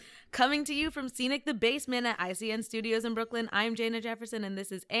Coming to you from Scenic the Basement at ICN Studios in Brooklyn, I'm Jana Jefferson, and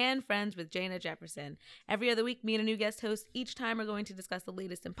this is And Friends with Jana Jefferson. Every other week, me and a new guest host each time are going to discuss the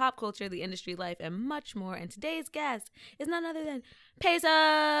latest in pop culture, the industry life, and much more. And today's guest is none other than Payso.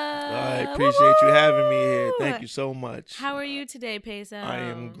 I appreciate you having me here. Thank you so much. How are you today, Payso? I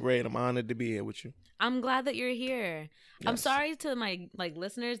am great. I'm honored to be here with you. I'm glad that you're here. Yes. I'm sorry to my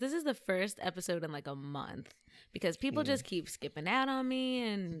listeners. This is the first episode in a month because people just keep skipping out on me,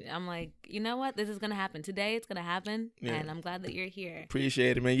 and I'm like, you know what? This is gonna happen today. It's gonna happen, and I'm glad that you're here.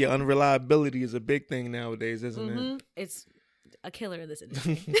 Appreciate it, man. Yeah, unreliability is a big thing nowadays, isn't it? It's a killer in this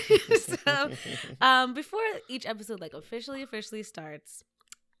industry. So, before each episode officially starts,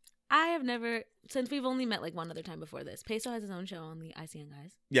 I have never, since we've only met one other time before this, Payso has his own show on the ICN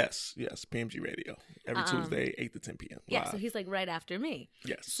Guys. Yes, PMG Radio. Every Tuesday, 8 to 10 p.m. Yeah, so he's right after me.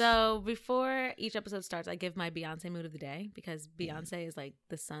 Yes. So before each episode starts, I give my Beyonce mood of the day because Beyonce is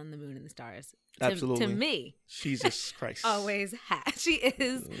the sun, the moon, and the stars. Absolutely. To me. Jesus Christ. Always has. She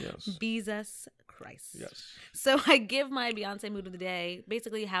is Jesus Christ. Yes. So I give my Beyonce mood of the day,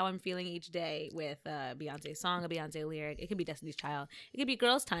 basically how I'm feeling each day with a Beyonce song, a Beyonce lyric. It could be Destiny's Child. It could be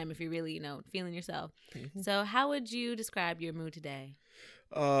Girls Time if you're really, feeling yourself. Mm-hmm. So how would you describe your mood today?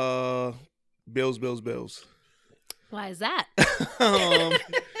 Bills. Why is that?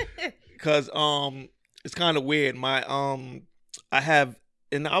 Because it's kind of weird. I have,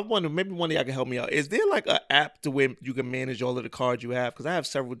 and I wonder, maybe one of y'all can help me out. Is there an app to where you can manage all of the cards you have? Because I have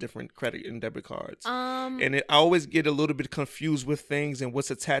several different credit and debit cards. And I always get a little bit confused with things and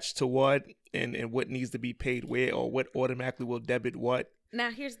what's attached to what and what needs to be paid where or what automatically will debit what. Now,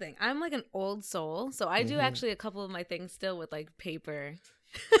 here's the thing. I'm an old soul, so I do actually a couple of my things still with paper.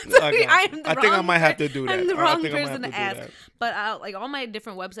 I think I might have to do that. I'm the wrong person to ask. But all my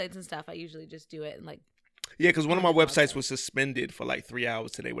different websites and stuff, I usually just do it and Yeah, because one of my websites was suspended for 3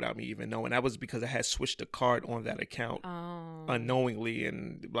 hours today without me even knowing. That was because I had switched the card on that account unknowingly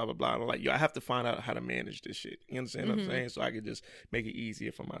and blah, blah, blah. I'm like, I have to find out how to manage this shit. You understand what I'm saying? So I could just make it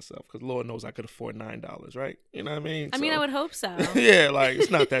easier for myself. Because Lord knows I could afford $9, right? You know what I mean? I would hope so. Yeah, it's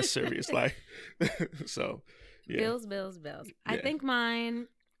not that serious. So, yeah. Bills. Yeah. I think mine,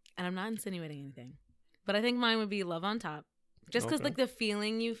 and I'm not insinuating anything, but I think mine would be Love on Top. Just because, the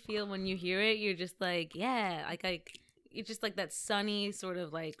feeling you feel when you hear it, you're just it's just that sunny sort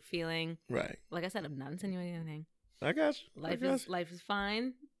of feeling. Right. Like I said, I'm not insinuating anything. I got you. Life is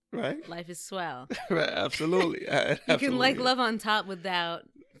fine. Right. Life is swell. Right. Absolutely. You can Love on Top without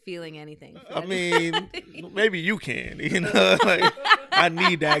feeling anything. I mean, maybe you can. I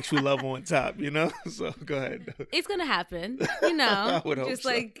need to actually love on top. So go ahead. It's gonna happen. I would hope just so.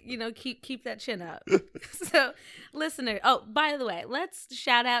 Keep that chin up. So, listener. Oh, by the way, let's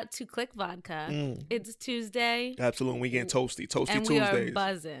shout out to Click Vodka. It's Tuesday. Absolutely, we getting toasty and Tuesdays. We are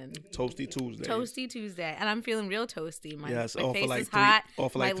buzzing. Toasty Tuesday, and I'm feeling real toasty. My face is 3 hot.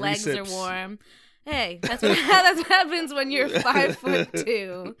 Off my legs sips. are warm. Hey, that's what happens when you're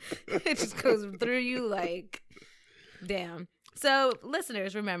 5'2". It just goes through you damn. So,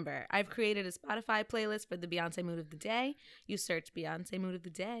 listeners, remember, I've created a Spotify playlist for the Beyonce Mood of the Day. You search Beyonce Mood of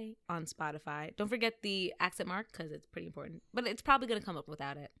the Day on Spotify. Don't forget the accent mark because it's pretty important, but it's probably going to come up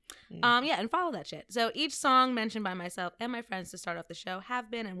without it. And follow that shit. So, each song mentioned by myself and my friends to start off the show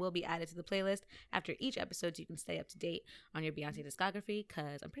have been and will be added to the playlist after each episode so you can stay up to date on your Beyonce discography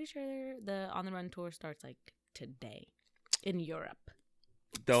because I'm pretty sure the On the Run tour starts today in Europe.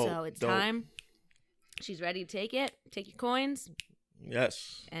 Dope. So, it's time. She's ready to take it. Take your coins.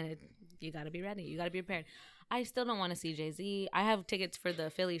 Yes. And you got to be ready. You got to be prepared. I still don't want to see Jay-Z. I have tickets for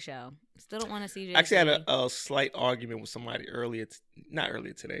the Philly show. Still don't want to see Jay-Z. Actually, I had a slight argument with somebody not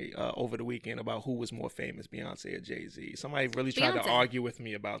earlier today, over the weekend about who was more famous, Beyonce or Jay-Z. Somebody really tried to argue with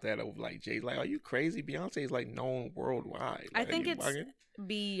me about that over Jay. Are you crazy? Beyonce is known worldwide. I think it's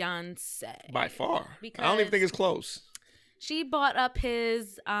Beyonce. By far. Because I don't even think it's close. She bought up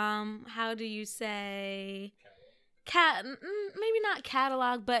his, how do you say, maybe not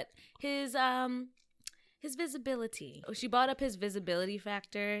catalog, but his visibility. She bought up his visibility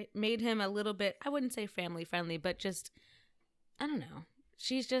factor, made him a little bit, I wouldn't say family friendly, but just, I don't know.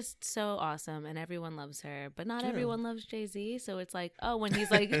 She's just so awesome and everyone loves her, but not everyone loves Jay-Z. So it's when he's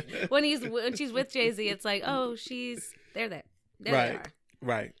when she's with Jay-Z, it's they're there. There they are.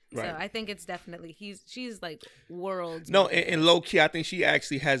 Right. So I think it's definitely she's worlds. No, and low key, I think she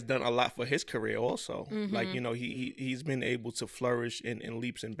actually has done a lot for his career also. He's been able to flourish in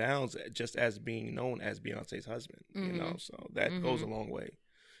leaps and bounds just as being known as Beyonce's husband. So that goes a long way.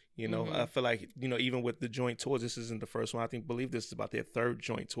 I feel even with the joint tours, this isn't the first one. Believe this is about their third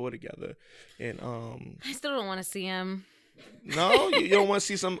joint tour together. And I still don't want to see him. No, you don't want to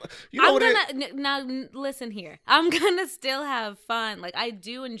see some. You know now listen here. I'm gonna still have fun. Like, I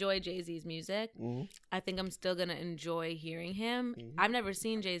do enjoy Jay-Z's music. Mm-hmm. I think I'm still gonna enjoy hearing him. Mm-hmm. I've never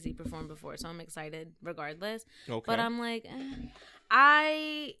seen Jay-Z perform before, so I'm excited regardless. Okay. But I'm like,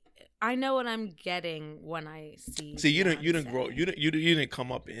 I know what I'm getting when I see. See, you didn't grow. You didn't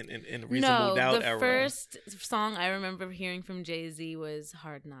come up in Reasonable Doubt era. No, the first song I remember hearing from Jay-Z was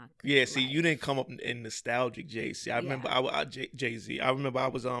Hard Knock. Yeah, see, you didn't come up in nostalgic Jay-Z. I remember Jay-Z. I remember I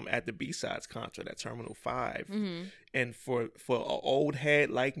was at the B-Sides concert at Terminal 5, mm-hmm. and for an old head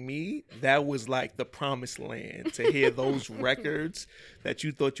like me, that was like the promised land to hear those records that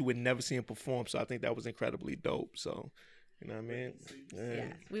you thought you would never see him perform. So I think that was incredibly dope. So. You know what I mean?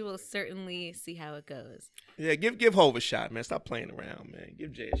 Yeah, we will certainly see how it goes. Yeah, give Hov a shot, man. Stop playing around, man.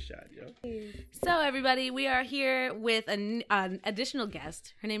 Give Jay a shot, yo. So, everybody, we are here with an additional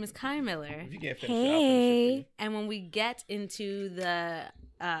guest. Her name is Kai Miller. If you can't finish it, I'll finish it. And when we get into the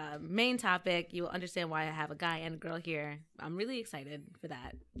main topic, you will understand why I have a guy and a girl here. I'm really excited for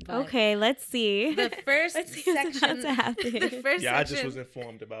that. But okay, let's see. The first section. I just was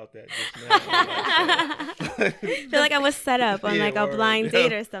informed about that just now. I feel like I was set up on a blind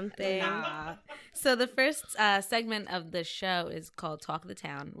date or something. Nah. So the first segment of the show is called Talk of the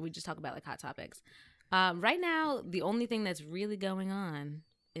Town. We just talk about like hot topics. Right now, the only thing that's really going on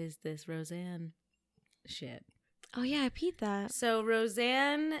is this Roseanne shit. Oh, yeah, I peeped that. So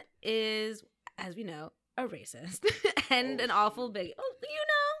Roseanne is, as we know, a racist and an awful bigot. Oh,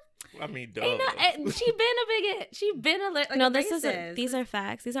 you know. I mean, duh. She been a bigot. She been a like no. A racist. These are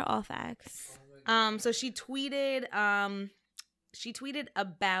facts. These are all facts. So she tweeted. She tweeted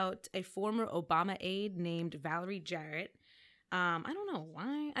about a former Obama aide named Valerie Jarrett. I don't know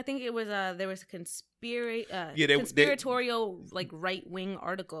why. I think it was there was a conspiratorial like right wing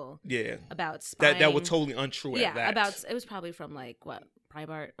article. Yeah. About spying. That was totally untrue. Yeah. About it was probably from like what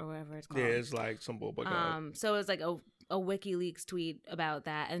Breitbart or whatever it's called. Yeah, it's like some bullshit. So it was like a WikiLeaks tweet about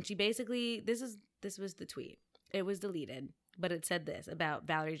that, and she basically this was the tweet. It was deleted, but it said this about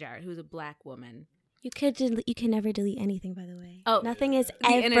Valerie Jarrett, who's a black woman. You can never delete anything, by the way. Oh, nothing is the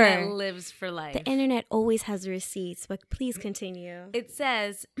ever. Internet lives for life. The internet always has receipts, but please continue. It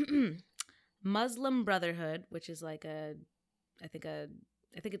says Muslim Brotherhood, which is like I think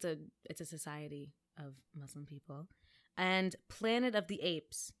it's a society of Muslim people, and Planet of the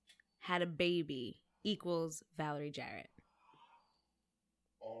Apes had a baby equals Valerie Jarrett.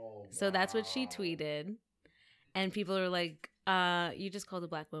 Oh, so that's what she tweeted, and people are like, "You just called a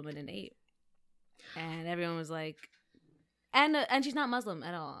black woman an ape." And everyone was like, and she's not Muslim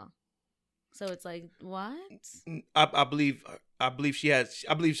at all. So it's like, what? I believe she has.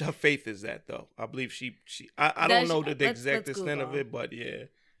 I believe her faith is that though. I believe she. I don't know the exact extent of it, but yeah.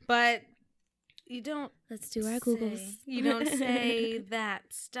 But you don't. Let's do our Googles. You don't say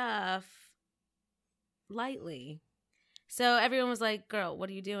that stuff lightly. So everyone was like, girl, what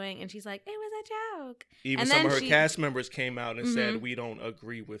are you doing? And she's like, it was a joke. Even some of her cast members came out and said, we don't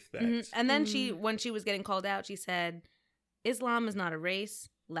agree with that. Mm-hmm. And then when she was getting called out, she said, Islam is not a race,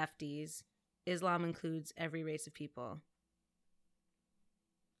 lefties. Islam includes every race of people.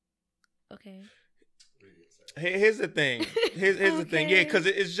 Okay. Here's the thing. Here's the thing. Yeah, because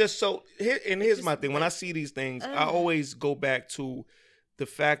it's just so. Here's my thing. When I see these things, I always go back to the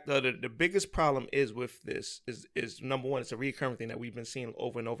fact that the biggest problem is with this is number one, it's a recurring thing that we've been seeing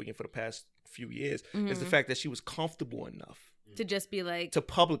over and over again for the past few years, is the fact that she was comfortable enough to just be like, to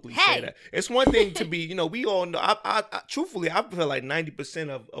publicly say that. It's one thing to be, we all know, I truthfully, I feel like 90%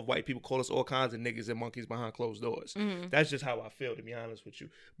 of white people call us all kinds of niggas and monkeys behind closed doors. That's just how I feel, to be honest with you.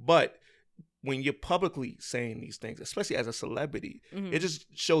 But when you're publicly saying these things, especially as a celebrity, it just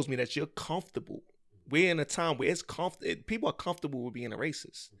shows me that you're comfortable. We're in a time where people are comfortable with being a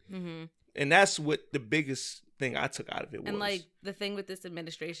racist. And that's what the biggest thing I took out of it was. And like the thing with this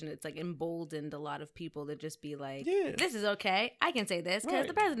administration, it's like emboldened a lot of people to just be like, this is okay. I can say this because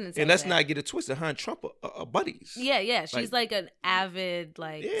the president said and let's not get it twisted. Her and Trump are buddies. Yeah. She's like an avid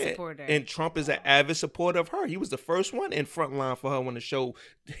supporter. And Trump is an avid supporter of her. He was the first one in front line for her when the show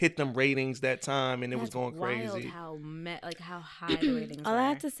hit them ratings that time, and it was going crazy. How high the ratings All I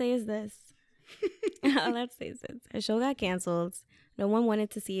have to say is this. Her show got canceled. No one wanted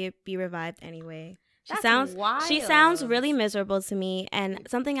to see it be revived anyway. She sounds really miserable to me, and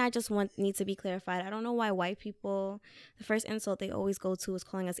something I just need to be clarified. I don't know why white people, the first insult they always go to is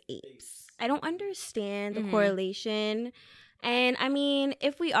calling us apes. I don't understand the correlation. And I mean,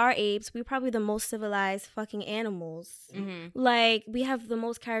 if we are apes, we're probably the most civilized fucking animals. Mm-hmm. Like, we have the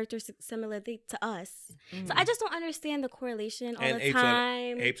most characters similar to us. Mm-hmm. So I just don't understand the correlation all And the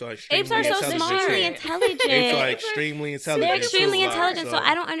time. Apes are so extremely intelligent. Apes are extremely intelligent. They're extremely intelligent. So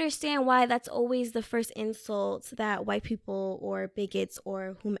I don't understand why that's always the first insult that white people or bigots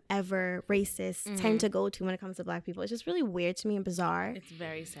or whomever racists tend to go to when it comes to black people. It's just really weird to me and bizarre. It's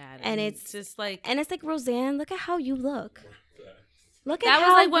very sad. And it's just like... And it's like, Roseanne, look at how you look. Look at that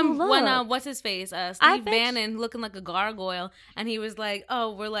how was like when what's his face, Steve Bannon looking like a gargoyle, and he was like,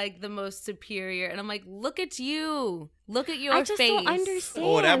 "Oh, we're like the most superior," and I'm like, "Look at you, look at your face." I just don't understand.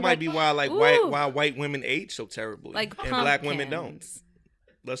 Oh, that might be why why white women age so terribly, like and black women don't.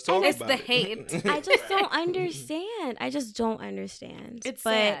 Let's talk about it. It's the hate. I just don't understand. I just don't understand. It's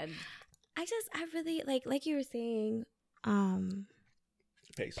sad. I really like you were saying,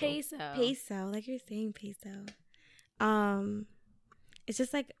 Payso, like you were saying, Payso. It's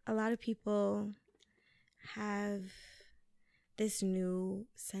just like a lot of people have this new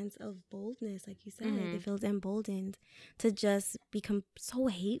sense of boldness, like you said. They feel emboldened to just become so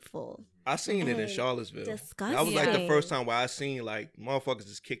hateful. I seen it in Charlottesville. Disgusting. That was like the first time where I seen like motherfuckers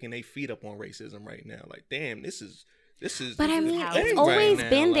is kicking their feet up on racism right now. Like, damn, this is. But I mean, it's always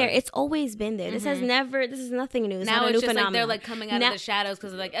been there. It's always been there. This is nothing new. It's now not a new it's just phenomenon. like they're like coming out of the shadows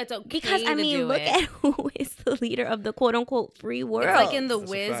because like it's okay. Because I mean, look at who is the leader of the quote unquote free world. It's like in The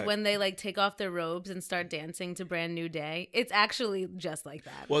Wiz when they like take off their robes and start dancing to Brand New Day. It's actually just like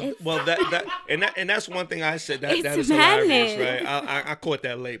that. Well, that's one thing I said that is madness. Hilarious, right? I caught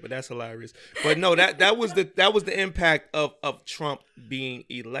that late, but that's hilarious. But no, that was the impact of Trump being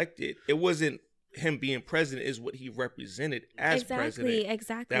elected. It wasn't him being president, is what he represented as president.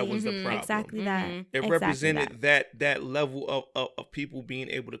 Exactly. That was the problem. Exactly that. It represented that level of people being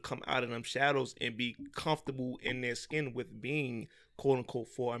able to come out of them shadows and be comfortable in their skin with being quote unquote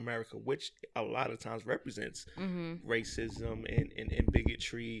for America, which a lot of times represents racism and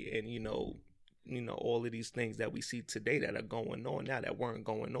bigotry and you know all of these things that we see today that are going on now that weren't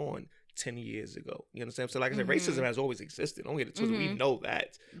going on 10 years ago. You understand? So like I said, racism has always existed. Don't get it twisted. We know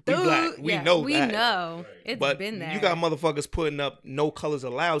that. We black. We know that. We know. It's been there. You got motherfuckers putting up no colors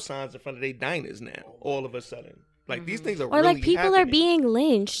allowed signs in front of their diners now, all of a sudden. Like these things are really like people happening. are being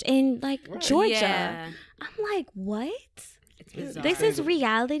lynched in like Georgia. Yeah. I'm like, what? It's bizarre. This is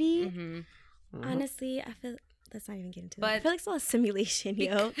reality. Honestly, I feel... Let's not even get into it. I feel like it's all a simulation,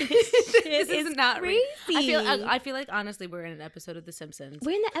 yo. This is not crazy. I feel like honestly we're in an episode of The Simpsons.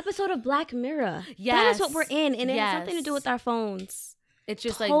 We're in the episode of Black Mirror. Yes. That is what we're in, and it has something to do with our phones. It's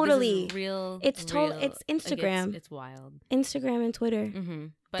just totally like this is real. It's It's Instagram. Like it's wild. Instagram and Twitter.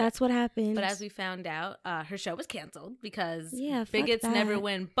 But that's what happened. But as we found out, her show was canceled because bigots never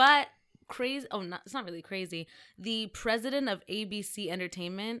win. But crazy. Oh, it's not really crazy. The president of ABC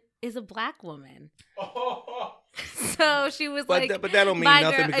Entertainment is a black woman. So she was but that don't mean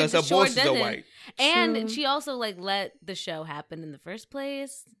nothing because her bosses are white. And she also like let the show happen in the first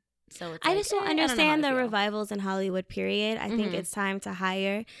place. So it's I just don't understand the revivals in Hollywood, period. I think it's time to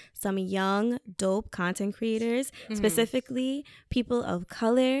hire some young, dope content creators, specifically people of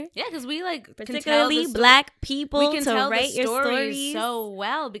color. Yeah, because we like particularly black people we can to tell write your stories so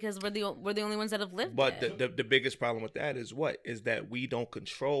well because we're the only ones that have lived But it. the biggest problem with that is what? Is that we don't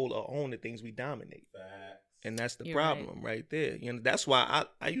control or own the things we dominate. And that's the problem right there. You know, that's why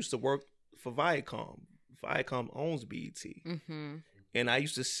I used to work for Viacom. Viacom owns BET. And I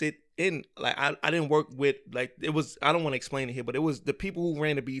used to sit in, like, I didn't work with, like, it was, I don't want to explain it here, but it was the people who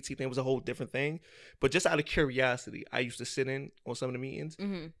ran the BET thing was a whole different thing. But just out of curiosity, I used to sit in on some of the meetings.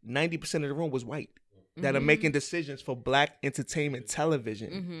 90% of the room was white that are making decisions for black entertainment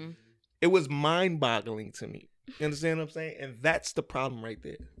television. It was mind-boggling to me. You understand what I'm saying? And that's the problem right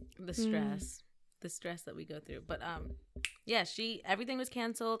there. The stress. The stress that we go through. But, yeah, everything was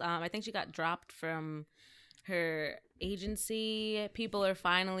canceled. I think she got dropped from her agency. People are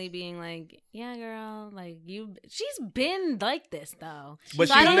finally being like, yeah, girl, like she's been like this though. But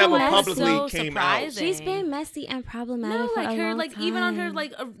she never publicly came out. She's been messy and problematic. No, like for a her, long like time. even on her,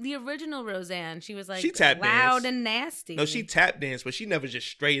 like the original Roseanne, she was like she tap loud danced. and nasty. No, she tap danced, but she never just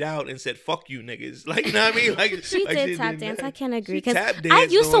straight out and said "fuck you, niggas." Like, you know what I mean? Like she did tap dance. I can agree because I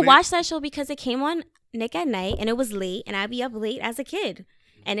used to watch that show because it came on Nick at Night and it was late, and I'd be up late as a kid.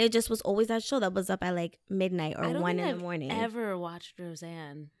 And it just was always that show that was up at like midnight or 1 in the morning. I ever watched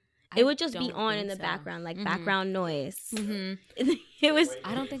Roseanne. It would just be on in the background, like background noise. It was.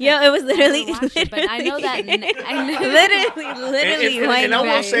 I don't think. Yeah, it was literally. But I know that. I know literally. And I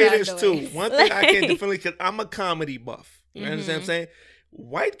will say this too. One thing I can definitely, because I'm a comedy buff. You understand what I'm saying?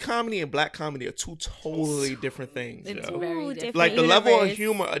 white comedy and black comedy are two totally different things. It's yo. very different. Like the level of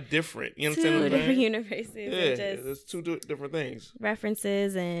humor are different. You know what I'm saying? Two different universes. Yeah, It's it's two different things.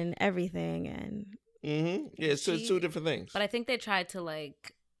 references and everything, and yeah, it's two different things. But I think they tried to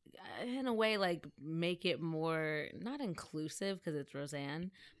like, in a way, like make it more not inclusive because it's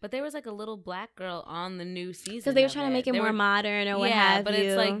Roseanne, but there was like a little black girl on the new season. So they were trying to make it more modern or what have but you.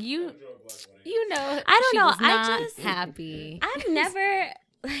 it's like you know, I don't know. Was not I just happy. I've never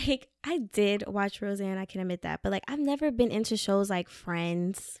like I did watch Roseanne. I can admit that, but like I've never been into shows like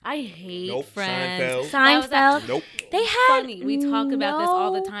Friends. I hate Nope. Friends. Seinfeld. Nope. They had funny. We talk about this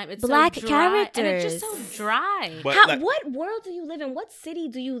all the time. It's black so dry, characters, and it's just so dry. But what world do you live in? What city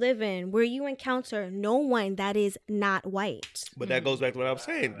do you live in where you encounter no one that is not white? But that goes back to what I was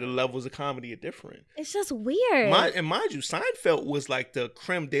saying. The levels of comedy are different. It's just weird. And mind you, Seinfeld was like the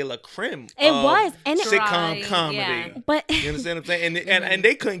creme de la creme. It was, and sitcom comedy. Yeah. But You understand what I'm saying? And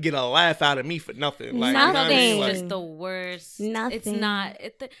they couldn't get a laugh out of me for nothing. Like, Nothing. You know what I mean? It's Like, just the worst. Nothing. It's not.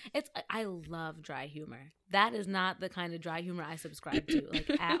 It's. I love dry humor. That is not the kind of dry humor I subscribe to, like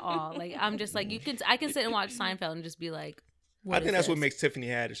at all. Like I'm just like I can sit and watch Seinfeld and just be like, I think that's what makes Tiffany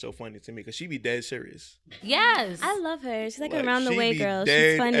Haddish so funny to me because she be dead serious. Yes, I love her. She's like Like, around the she way be girl.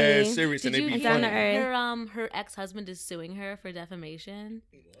 dead She's funny. ass serious and Did they you be down to funny. earth. her ex-husband is suing her for defamation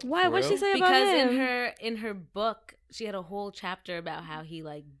Why? For What'd she real? say about because him? in her book she had a whole chapter about how he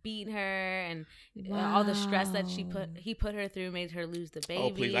like beat her and all the stress that he put her through made her lose the baby. Oh,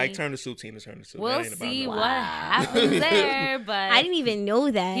 please. Ike turn the suit, Tina turn the suit. We'll That ain't about see no- what happens there, but I didn't even know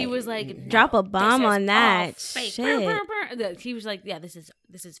that. he was like, drop a bomb this is on that. all fake. Shit. He was like, yeah, this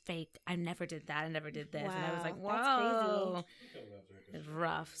is fake. I never did that. I never did this. And I was like, Wow, that's whoa. It's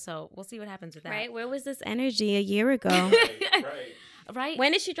rough. So we'll see what happens with that. Right? Where was this energy a year ago? Right?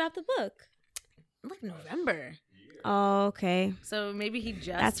 When did she drop the book? Like November. Oh, okay. So maybe he just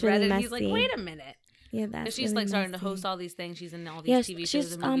That's read really it. And he's like, messy. wait a minute. Yeah, And that's she's really like starting to messy. host all these things. She's in all these Yes, TV shows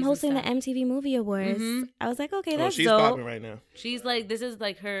she's and movies hosting and the stuff. MTV Movie Awards. Mhm. I was like, okay, Oh, that's she's dope. popping right now. She's like, this is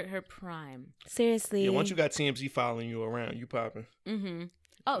like her prime. Seriously. Yeah, once you got TMZ following you around, you popping. Mm-hmm.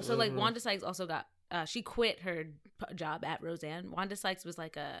 Oh, so like Wanda Sykes also got, she quit her job at Roseanne. Wanda Sykes was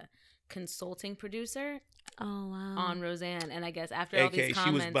like a consulting producer Oh wow. on Roseanne, and I guess after all AKA, these she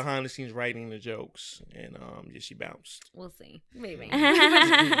comments, was behind the scenes writing the jokes, and yeah, she bounced. we'll see, maybe.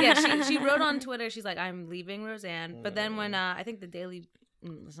 Yeah, she wrote on Twitter. She's like, I'm leaving Roseanne. But then when I think it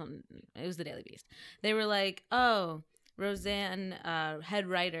was the Daily Beast, they were like, oh, Roseanne head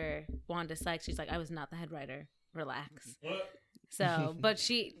writer Wanda Sykes. She's like, I was not the head writer. Relax. So, but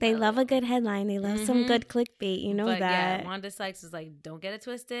They love a good headline. They love some good clickbait. You know but that. yeah, Wanda Sykes is like, don't get it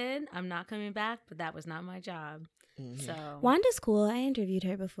twisted. I'm not coming back, but that was not my job. So Wanda's cool. I interviewed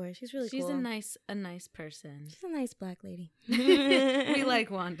her before. She's really she's cool. a nice person. She's a nice black lady. We like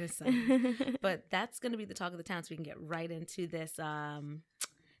Wanda some. But that's gonna be the talk of the town, so we can get right into this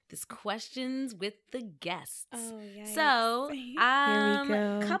this questions with the guests. Oh yeah. So Here we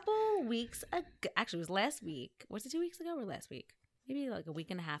go. a couple weeks ago, actually it was last week. Was it 2 weeks ago or last week? Maybe like a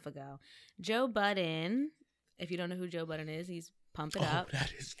week and a half ago. Joe Budden, if you don't know who Joe Budden is, he's Pump It Up.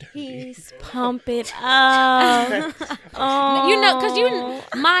 That is dirty. He's pump it up. Oh, You know,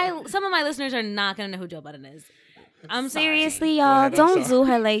 because some of my listeners are not gonna know who Joe Budden is. I'm seriously, Go y'all, ahead, I'm don't sorry.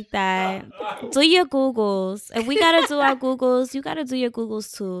 do her like that. Do your Googles. If we gotta do our Googles, you gotta do your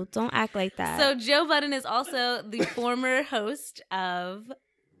Googles too. Don't act like that. So Joe Budden is also the former host of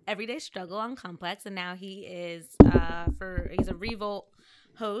Everyday Struggle on Complex, and now he is he's a Revolt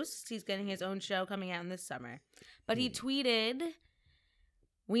host. He's getting his own show coming out in this summer. But he tweeted,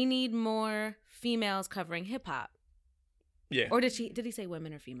 "We need more females covering hip hop." Yeah. Or did he say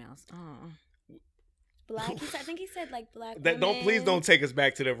women or females? Oh. black. I think he said like black. Please don't take us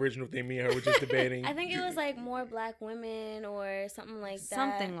back to the original thing me and her were just debating. I think it was like more black women or something like that.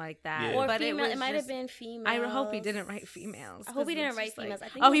 Something like that. Yeah. Or But female. It was might have just- been females. I hope he didn't write females. I hope he 'cause didn't it's write just like- females. I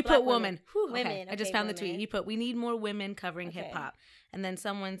think it oh, was he black put woman. Whew, okay. Women. I just Okay, found the tweet. women. He put, "We need more women covering Okay. hip hop." And then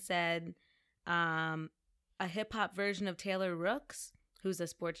someone said, a hip hop version of Taylor Rooks, who's a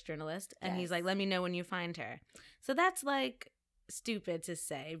sports journalist, and he's Yes. like, "Let me know when you find her." So that's like stupid to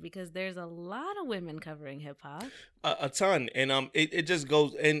say because there's a lot of women covering hip hop. A ton, and it just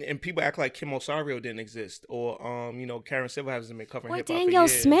goes, and people act like Kim Osario didn't exist, or Karen Civil hasn't been covering Or hip hop for Danielle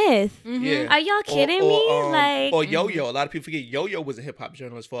years. Smith. Yeah. Are y'all kidding or, me? Like, or Yo-Yo. A lot of people forget Yo-Yo was a hip hop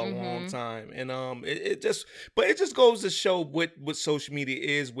journalist for a long time, and it just goes to show what social media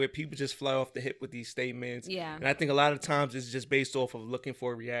is, where people just fly off the hip with these statements. Yeah. And I think a lot of times it's just based off of looking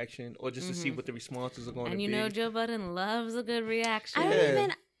for a reaction or just to see what the responses are going to And be. you know, Joe Budden loves a good reaction. I don't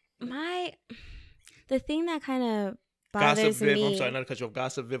Yeah. even the thing that kind of bothers Gossip Viv, me. I'm sorry, not to cut you off.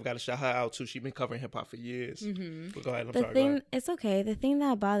 Gossip Viv, got to shout her out too. She's been covering hip hop for years. Mm-hmm. But go ahead. Go ahead. It's okay. The thing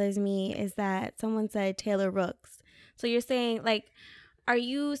that bothers me is that someone said Taylor Rooks. So you're saying, like, are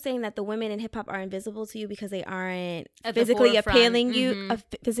you saying that the women in hip hop are invisible to you because they aren't physically appealing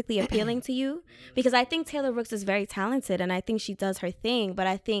physically appealing to you? Because I think Taylor Rooks is very talented and I think she does her thing, but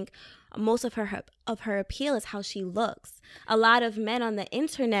I think most of her appeal is how she looks. A lot of men on the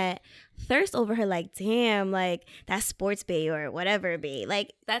internet thirst over her, like, damn, like that sports bae or whatever bae.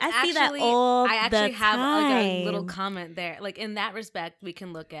 Like, I see that all the time. I actually have like a little comment there. Like, in that respect, we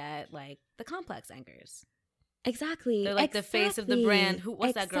can look at like the Complex anchors. Exactly. They're like the face of the brand.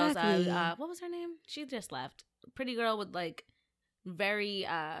 What's that girl's? What was her name? She just left. Pretty girl with like very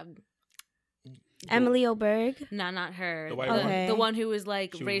Emily Oberg. No, not her. The white one. The one who was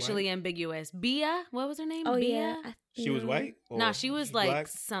like racially ambiguous. Bia? What was her name? Oh, Bia? yeah. She was white? No, she was like black?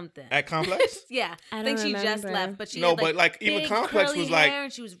 Something. At Complex? Yeah. I think she just left. But she no, had, like, but like even Complex was like.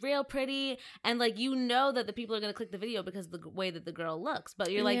 And she was real pretty. And like, you know that the people are going to click the video because of the way that the girl looks.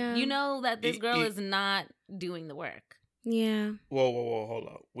 But you're like, you know that this girl is not doing the work. Yeah. Whoa, hold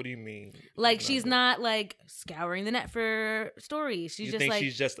up. What do you mean? Like, she's not like scouring the net for stories. She's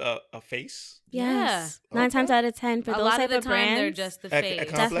she's just a face? Yes. Yeah. 9 times out of 10 for those type of brands, they're just the face. At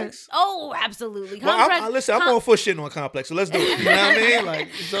Complex? Oh, absolutely. Well, listen, I'm all for shitting on Complex, so let's do it. You know what I mean?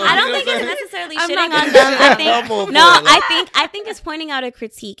 Like, so, I don't think it's necessarily shitting on them. I think it's pointing out a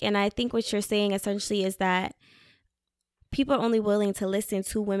critique, and I think what you're saying essentially is that people are only willing to listen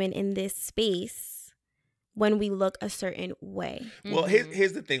to women in this space when we look a certain way. Well,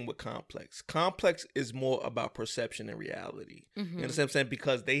 here's the thing with Complex. Complex is more about perception and reality. You understand what I'm saying?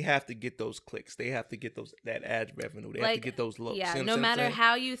 Because they have to get those clicks. They have to get that ad revenue. They have to get those looks. Yeah, you know no matter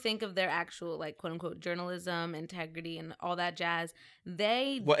how you think of their actual, like, quote unquote, journalism, integrity, and all that jazz,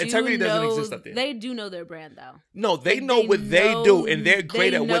 integrity doesn't exist up there. They do know their brand, though. No, they know what they do, and they're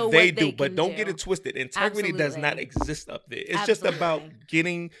great at what they do. But don't get it twisted. Integrity does not exist up there. It's just about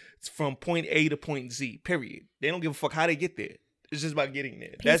getting from point A to point Z, period. They don't give a fuck how they get there. It's just about getting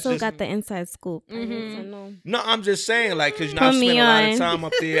there. That's just got the inside scoop. No, I'm just saying, like, because I spent a lot of time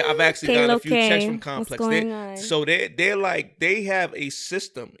up there. I've actually gotten a few checks from Complex. So they're like, they have a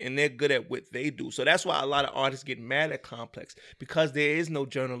system and they're good at what they do. So that's why a lot of artists get mad at Complex, because there is no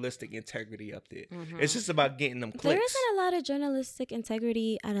journalistic integrity up there. It's just about getting them clicks. There isn't a lot of journalistic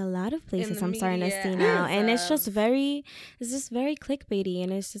integrity at a lot of places I'm starting to see now. And it's just very clickbaity.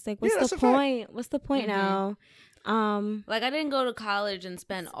 And it's just like, what's the point? What's the point now? Like, I didn't go to college and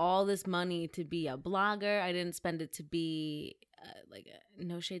spend all this money to be a blogger. I didn't spend it to be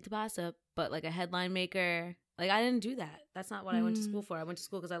no shade to gossip, but like a headline maker. Like, I didn't do that. That's not what I went to school for. I went to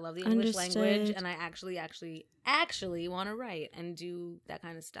school because I love the English language, and I actually want to write and do that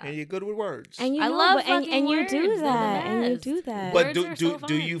kind of stuff. And you're good with words. And you love and you do that. And you do that. But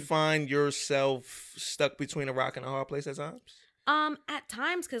do you find yourself stuck between a rock and a hard place at times? At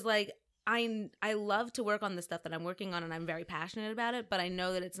times, because like, I love to work on the stuff that I'm working on, and I'm very passionate about it, but I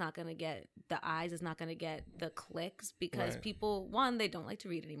know that it's not going to get the eyes, it's not going to get the clicks, because people, one, they don't like to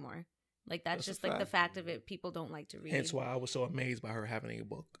read anymore. Like, that's just like the fact of it. People don't like to read. Hence why I was so amazed by her having a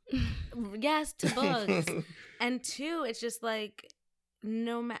book. Yes, to books. And two, it's just like,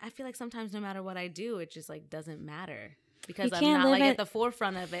 I feel like sometimes no matter what I do, it just like doesn't matter. Because I'm not like at the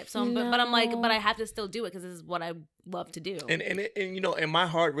forefront of it, so but I'm like, but I have to still do it because this is what I love to do. And you know, and my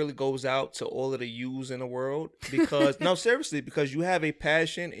heart really goes out to all of the yous in the world, because no, seriously, because you have a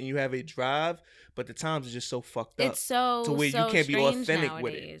passion and you have a drive, but the times are just so fucked up. It's so to where you can't be authentic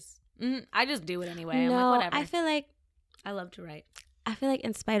nowadays. With it. I just do it anyway. I'm like, whatever. I feel like I love to write. I feel like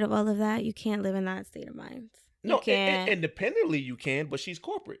in spite of all of that, you can't live in that state of mind. No, independently you can, but she's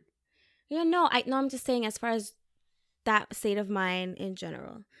corporate. Yeah, no, I'm just saying, as far as that state of mind in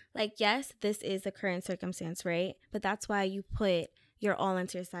general. Like, yes, this is the current circumstance, right? But that's why you put your all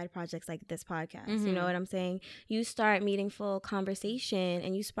into your side projects like this podcast. You know what I'm saying? You start meaningful conversation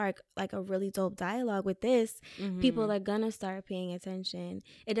and you spark like a really dope dialogue with this. People are gonna start paying attention.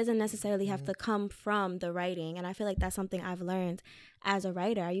 It doesn't necessarily have to come from the writing. And I feel like that's something I've learned as a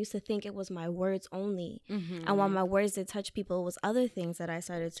writer. I used to think it was my words only. And while my words did touch people, it was other things that I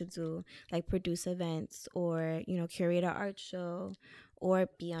started to do, like produce events or, you know, curate an art show or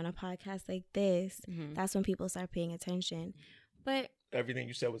be on a podcast like this. That's when people start paying attention. But everything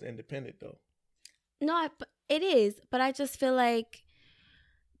you said was independent, though. No, it is. But I just feel like,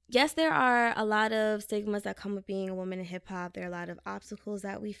 yes, there are a lot of stigmas that come with being a woman in hip hop. There are a lot of obstacles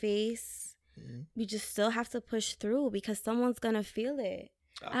that we face. We just still have to push through, because someone's gonna feel it.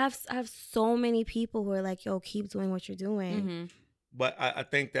 I have so many people who are like, "Yo, keep doing what you're doing." But I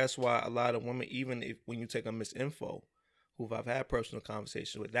think that's why a lot of women, even when you take a misinfo, who I've had personal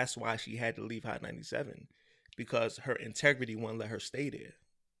conversations with. That's why she had to leave Hot 97, because her integrity wouldn't let her stay there.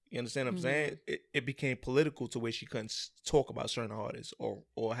 You understand what I'm saying? It became political to where she couldn't talk about certain artists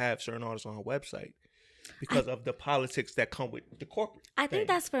or have certain artists on her website because of the politics that come with the corporate. I think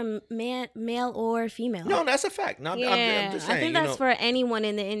that's for male or female. No, that's a fact. No, I'm just saying. I think that's for anyone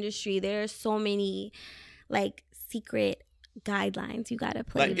in the industry. There are so many like secret guidelines you gotta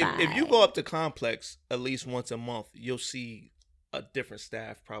play by. If you go up to Complex at least once a month, you'll see a different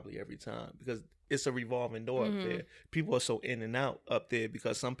staff probably every time, because it's a revolving door up there. People are so in and out up there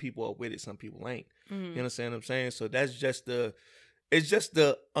because some people are with it, some people ain't. You understand what I'm saying? So that's just it's just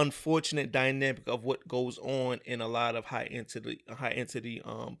the unfortunate dynamic of what goes on in a lot of high entity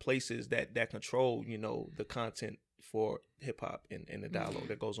places that control, you know, the content for hip hop and the dialogue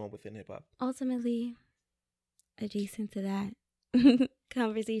that goes on within hip hop. Ultimately, adjacent to that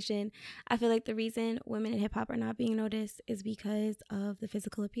conversation, I feel like the reason women in hip hop are not being noticed is because of the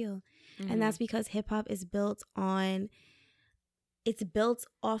physical appeal. And that's because hip hop is built off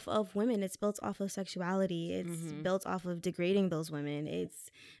of women. It's built off of sexuality. It's built off of degrading those women.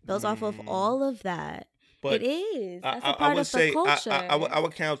 It's built off of all of that. But it is. That's a part of the culture. I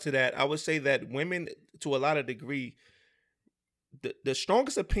would counter that. I would say that women, to a lot of degree, the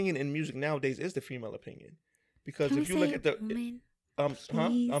strongest opinion in music nowadays is the female opinion. Because if you look at the woman? I'm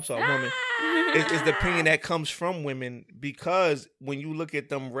sorry, woman. It's the opinion that comes from women, because when you look at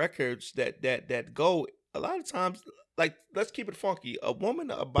them records that go, a lot of times, like, let's keep it funky. A woman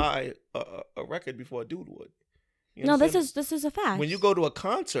will buy a record before a dude would. No, this is a fact. When you go to a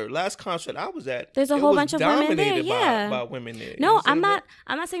concert, last concert I was at, there's a whole bunch of women there. Yeah, by women there. No, I'm not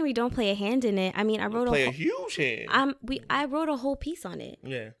saying we don't play a hand in it. I mean, I wrote a huge hand. I wrote a whole piece on it.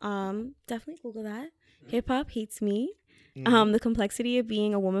 Yeah. Definitely Google that. Hip hop hates me. The complexity of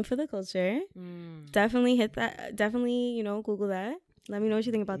being a woman for the culture. Definitely hit that. Definitely, you know, Google that. Let me know what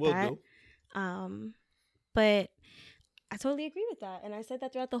you think about that. But I totally agree with that. And I said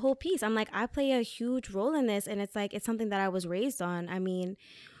that throughout the whole piece. I'm like, I play a huge role in this. And it's like, it's something that I was raised on. I mean,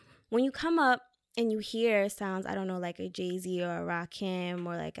 when you come up and you hear sounds, I don't know, like a Jay-Z or a Rakim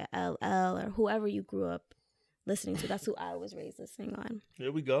or like a LL or whoever you grew up listening to, that's who I was raised listening on.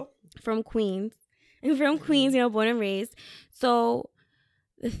 Here we go. From Queens. And from Queens, you know, born and raised. So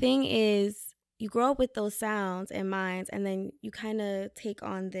the thing is, you grow up with those sounds and minds, and then you kind of take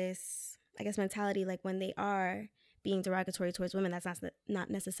on this, I guess, mentality, like when they are being derogatory towards women, that's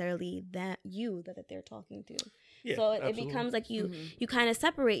not necessarily that they're talking to. Yeah, so it becomes like you kind of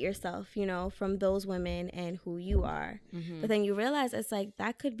separate yourself, you know, from those women and who you are. But then you realize it's like,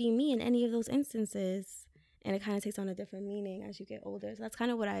 that could be me in any of those instances. And it kind of takes on a different meaning as you get older. So that's kind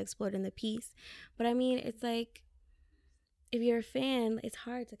of what I explored in the piece. But I mean, it's like, if you're a fan, it's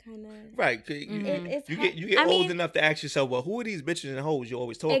hard to kind of... Right. You get old enough to ask yourself, well, who are these bitches and hoes you're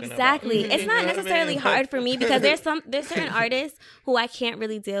always talking about? Exactly. It's not necessarily hard for me, because there's certain artists who I can't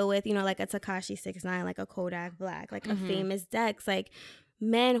really deal with, you know, like a Tekashi 6ix9ine, like a Kodak Black, like a Famous Dex, like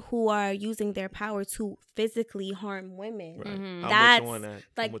men who are using their power to physically harm women. Right.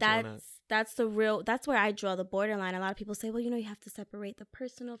 That's where I draw the borderline. A lot of people say, well, you know, you have to separate the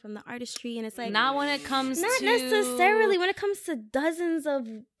personal from the artistry. And it's like, not when it comes not necessarily when it comes to dozens of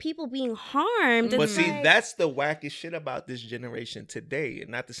people being harmed. But see, that's the wackest shit about this generation today. And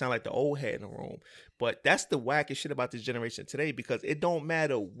not to sound like the old head in the room, but that's the wackest shit about this generation today, because it don't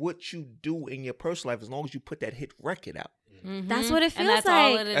matter what you do in your personal life as long as you put that hit record out. That's what it feels that's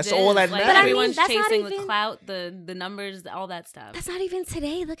like. That's all that matters. But everyone's chasing the clout, the numbers, all that stuff. That's not even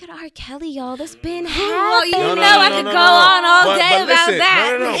today. Look at R. Kelly, y'all. That's been well, happening. I could go on all day about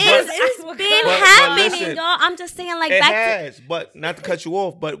that. It's been happening, y'all. I'm just saying, like, but not to cut you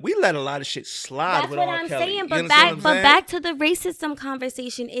off, but we let a lot of shit slide with R. Kelly. That's what I'm saying. But back to the racism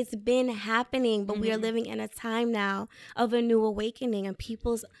conversation. It's been happening, but we are living in a time now of a new awakening, and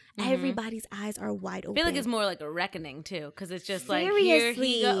everybody's eyes are wide open. I feel like it's more like a reckoning too. Because it's just like,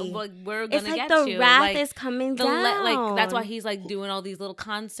 seriously, here he go, we're gonna like get the you. wrath is coming down. Like that's why he's like doing all these little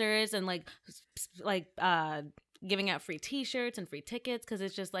concerts and like giving out free T-shirts and free tickets, because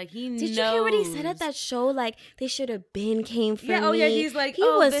it's just like he knows. Did you hear what he said at that show? Like, they should have came for me. Oh yeah, he's like, he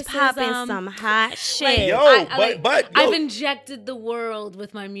was popping some hot shit. Yo, I've injected the world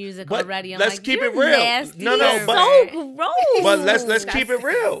with my music already. Let's keep it real. Nasty. So gross. But let's keep it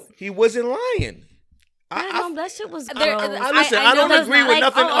real. He wasn't lying. That shit was gross. I don't agree with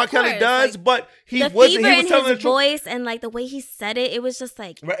nothing R. Kelly does, but he was telling the truth. Voice and like the way he said it was just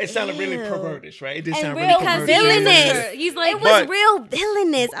like, right, it sounded really perverted, right? It did sound really perverted. Villainous. He's like, it was real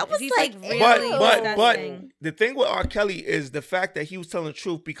villainous. I was like, really but the thing with R. Kelly is the fact that he was telling the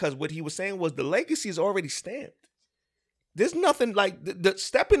truth, because what he was saying was the legacy is already stamped. there's nothing like the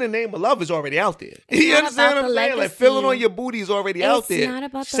step in the name of love is already out there. You understand what I'm saying? Like feeling on your booty is already out there. It's not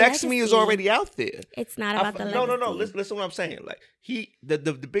about the legacy. Sex me is already out there. It's not about the legacy. No. Listen to what I'm saying. Like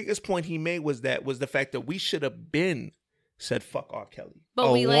the biggest point he made was the fact that we should have been said fuck R. Kelly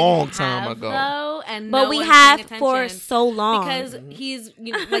a long time ago. Though, and but we have for so long because he's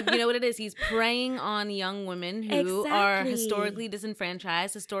you know what it is. He's preying on young women who are historically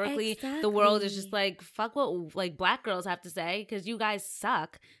disenfranchised. Historically, the world is just like fuck what like black girls have to say because you guys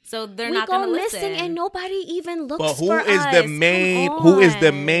suck. So they're not going to listen, and nobody even looks. But who is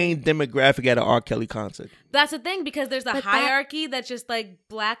the main demographic at an R. Kelly concert? That's the thing because there's a hierarchy that's just like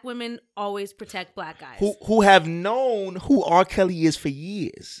black women always protect black guys who have known who R. Kelly is for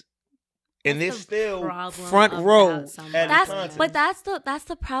years, and they're still front row. That's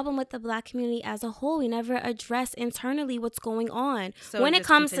the problem with the black community as a whole. We never address internally what's going on when it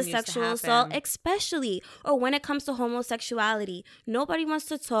comes to sexual assault, especially, or when it comes to homosexuality. Nobody wants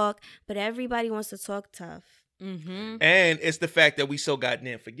to talk, but everybody wants to talk tough. Mm-hmm. And it's the fact that we so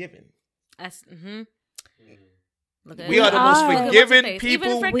goddamn forgiving. That's we are the most forgiving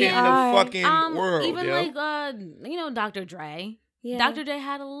people in the fucking world. Even like Dr. Dre. Yeah. Dr. Dre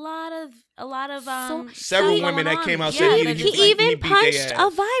had a lot of several women that came out said he even punched a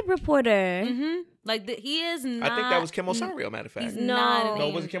Vibe reporter. Mm-hmm. Like he is not. I think that was Kim Osario. Matter of fact, he's not. No,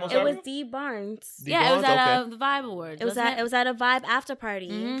 was it Kim Osario? It was D Barnes. It was at the Vibe Awards. It was at a Vibe after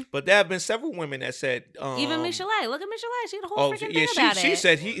party. Mm-hmm. But there have been several women that said even Michelet. Look at Michelet. She had a whole freaking thing about it. She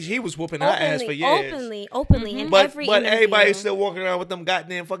said he was whooping her ass for years. Openly. Mm-hmm. But everybody's still walking around with them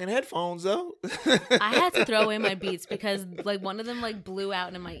goddamn fucking headphones though. I had to throw away my Beats because like one of them like blew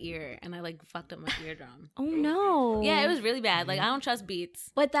out in my ear and I like fucked up my eardrum. Oh no. Yeah, it was really bad. Like I don't trust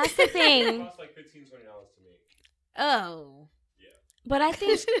Beats. But that's the thing. It cost like $15-$20 to me. Oh. Yeah. But I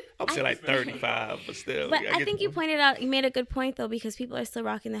think I'm saying like 35, but still. But I think you made a good point though, because people are still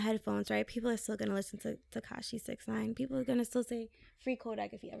rocking the headphones, right? People are still gonna listen to Tekashi 6ix9ine. People are gonna still say free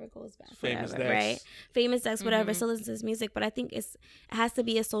Kodak if he ever goes back. Famous whatever, Dex. Right? Famous Dex, whatever. Still listen to his music. But I think it has to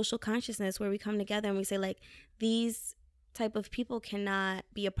be a social consciousness where we come together and we say like these type of people cannot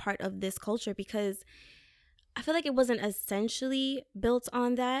be a part of this culture, because I feel like it wasn't essentially built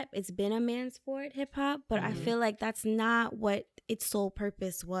on that. It's been a man's sport, hip hop, but I feel like that's not what its sole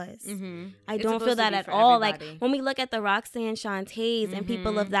purpose was. Mm-hmm. I don't feel that at all. Everybody. Like when we look at the Roxanne Shantaes and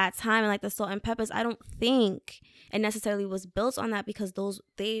people of that time and like the Salt and Peppers, I don't think it necessarily was built on that, because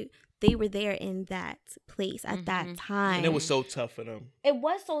they were there in that place at that time. And it was so tough for them. It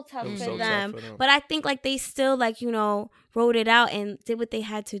was so tough for them. But I think like they still like, wrote it out and did what they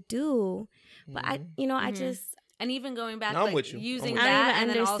had to do. But I just, and even going back, no, like using that and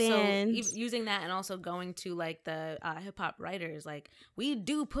then also using that and also going to like the hip hop writers, like we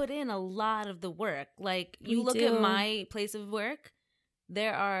do put in a lot of the work. Like you look at my place of work,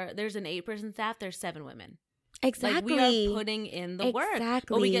 there's an 8-person staff, there's 7 women. Exactly. Like we are putting in the work,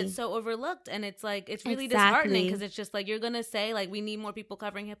 but we get so overlooked, and it's like it's really disheartening, because it's just like you're gonna say like we need more people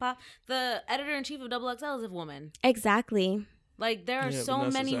covering hip hop. The editor-in-chief of XXL is a woman. Exactly. Like there are so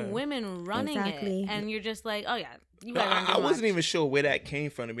many women running it, and you're just like, oh yeah. I wasn't even sure where that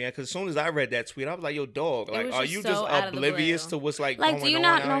came from to me, because as soon as I read that tweet, I was like, "Yo, dog! Like, are you just oblivious to what's like going on?" Like, do you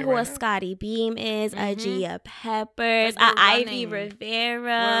not know who a Scotty Beam is, a Gia Peppers, a Ivy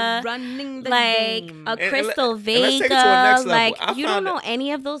Rivera, we're running the like game. a Crystal Vega? Like, you don't know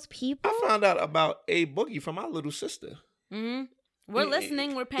any of those people. I found out about A Boogie from my little sister. Mm-hmm. We're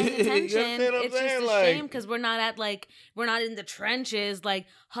listening. We're paying attention. It's just a shame because we're not in the trenches, like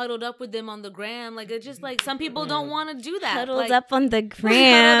huddled up with them on the gram. Like it's just like some people don't want to do that. Huddled up on the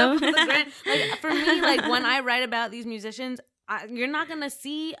gram. Like for me, like when I write about these musicians, you're not gonna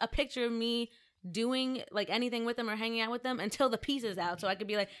see a picture of me doing like anything with them or hanging out with them until the piece is out, so I could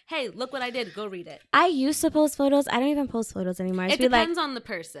be like, hey, look what I did, go read it. I used to post photos. I don't even post photos anymore. It depends on the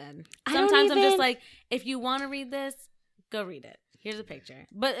person. Sometimes I'm just like, if you want to read this, go read it. Here's a picture.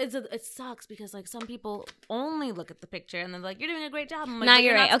 But it sucks because like some people only look at the picture and they're like, you're doing a great job. I'm like, no,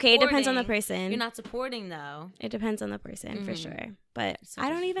 you're right. Okay, it depends on the person. You're not supporting though. It depends on the person for sure. But I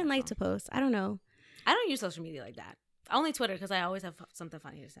don't even like to post. I don't know. I don't use social media like that. Only Twitter, because I always have something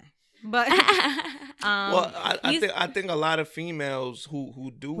funny to say. But well, I think a lot of females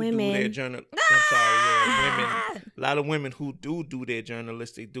who do their journal. I'm sorry, women. A lot of women who do their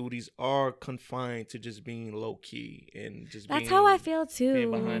journalistic duties are confined to just being low key and just. That's how I feel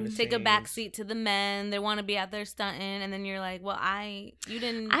too. Take a back seat to the men. They want to be out there stunting, and then you're like, well, you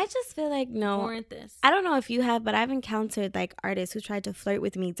didn't. I just feel like warrant this. I don't know if you have, but I've encountered like artists who tried to flirt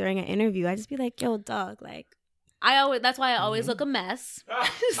with me during an interview. I just be like, yo, dog, like. That's why I always look a mess.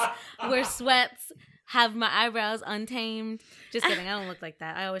 Wear sweats, have my eyebrows untamed. Just kidding. I don't look like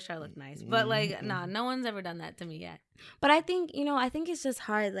that. I always try to look nice. But like, nah, no one's ever done that to me yet. But I think, I think it's just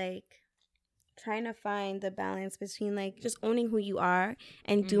hard, like, trying to find the balance between, like, just owning who you are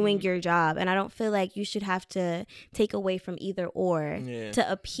and doing your job. And I don't feel like you should have to take away from either or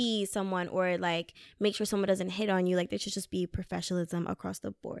to appease someone or, like, make sure someone doesn't hit on you. Like, there should just be professionalism across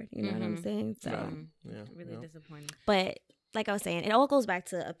the board. You know what I'm saying? So, really disappointing. But like I was saying, it all goes back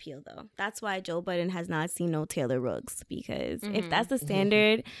to appeal, though. That's why Joe Budden has not seen no Taylor Rooks, because if that's the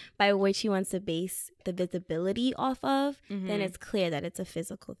standard by which he wants to base the visibility off of, then it's clear that it's a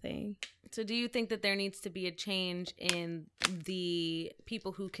physical thing. So do you think that there needs to be a change in the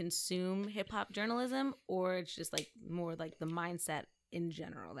people who consume hip-hop journalism, or it's just like more like the mindset in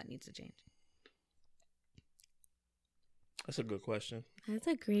general that needs to change? That's a good question. That's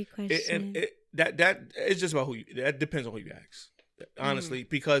a great question. That it's just about that depends on who you ask, honestly,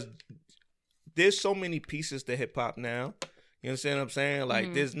 because there's so many pieces to hip hop now. You understand what I'm saying?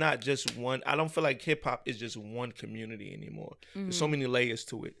 Like, there's not just one. I don't feel like hip hop is just one community anymore. There's so many layers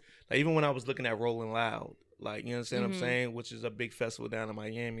to it. Like, even when I was looking at Rolling Loud, like, you understand what I'm saying, which is a big festival down in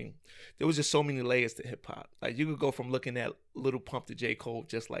Miami, there was just so many layers to hip hop. Like, you could go from looking at Lil Pump to J. Cole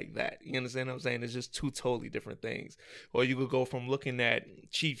just like that. You understand what I'm saying? It's just two totally different things. Or you could go from looking at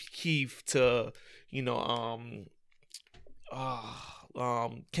Chief Keef to,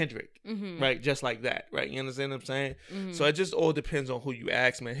 Kendrick, right? Just like that, right? You understand what I'm saying? So it just all depends on who you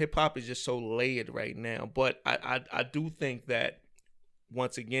ask, man. Hip hop is just so layered right now. But I do think that,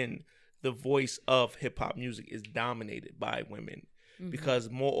 once again, the voice of hip hop music is dominated by women, because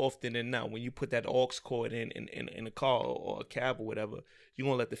more often than not, when you put that aux cord in a car or a cab or whatever, you're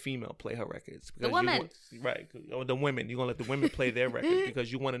gonna let the female play her records. The women, right? Or the women, you're gonna let the women play their records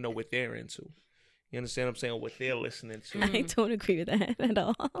because you want to know what they're into. You understand what I'm saying? What they're listening to. I don't agree with that at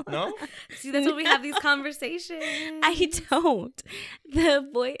all. No? See, that's why we have these conversations. I don't.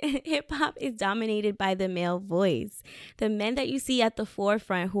 Hip hop is dominated by the male voice. The men that you see at the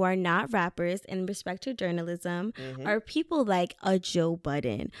forefront who are not rappers in respect to journalism are people like a Joe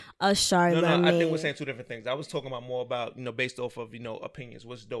Budden, a Charlemagne. No, I think we're saying two different things. I was talking about more about, based off of, opinions.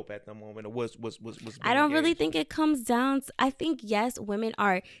 What's dope at the moment, or what's I don't really think it comes down to, I think, yes, women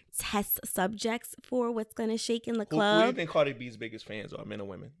are test subjects for what's going to shake in the club. Who do you think Cardi B's biggest fans are, men or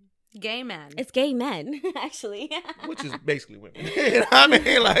women? Gay men. It's gay men, actually. Which is basically women. You know what I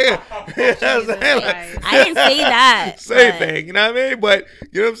mean? Like, I didn't say that. Same thing, you know what I mean? But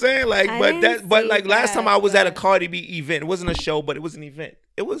you know what I'm saying? Like, but last time I was at a Cardi B event, it wasn't a show, but it was an event.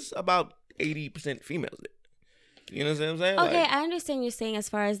 It was about 80% females. You know what I'm saying? Okay, I understand you're saying as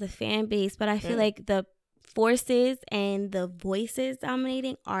far as the fan base, but I feel like the forces and the voices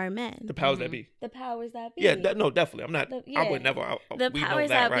dominating are men. The powers that be. The powers that be. Yeah, no, definitely. I'm not. I would never. The powers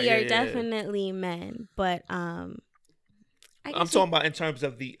that be are definitely men, but I'm talking about in terms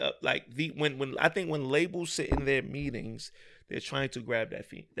of the when I think when labels sit in their meetings, they're trying to grab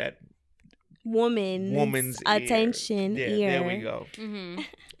that woman's attention. There we go.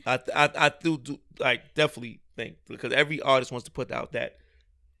 I do definitely think, because every artist wants to put out that,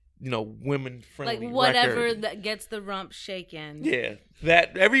 women friendly, like whatever record that gets the rump shaken. Yeah,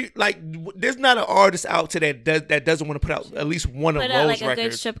 that there's not an artist out today that doesn't want to put out at least one of those records. Like a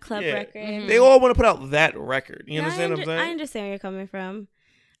good strip club record. They all want to put out that record. You understand what I'm saying? I understand where you're coming from.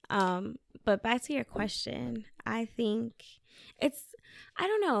 But back to your question, I think it's, I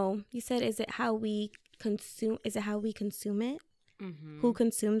don't know. You said, is it how we consume? Is it how we consume it? Who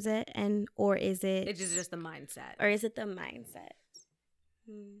consumes it, or is it? It's just the mindset. Or is it the mindset?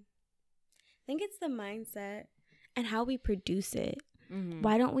 I think it's the mindset and how we produce it.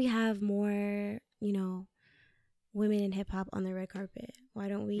 Why don't we have more, women in hip hop on the red carpet? Why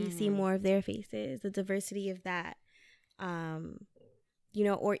don't we see more of their faces, the diversity of that?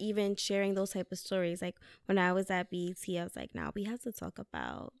 Or even sharing those type of stories. Like when I was at BET, I was like, now we have to talk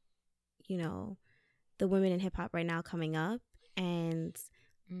about, the women in hip hop right now coming up, and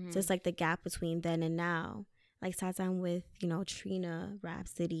just like the gap between then and now. Like sat down with, Trina,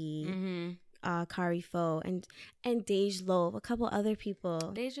 Rhapsody, Kari Fo, and Dej Loaf, a couple other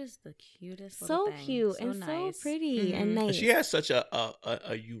people. Dej is the cutest. So thing. cute so and nice. So pretty and nice. She has such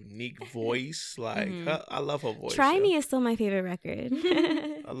a unique voice. Like I love her voice. Try Me is still my favorite record.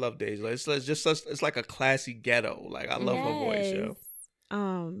 I love Dej Loaf. It's like a classy ghetto. Like I love her voice. Yo.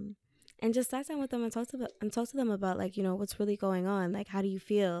 And just sat down with them and talk to them about, like, what's really going on. Like, how do you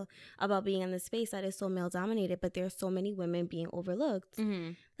feel about being in this space that is so male dominated, but there's so many women being overlooked?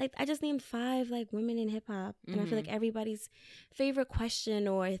 Like, I just named 5 like women in hip hop, and I feel like everybody's favorite question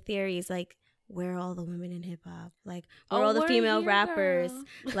or theory is like, where are all the women in hip hop? Like, where are all the female rappers?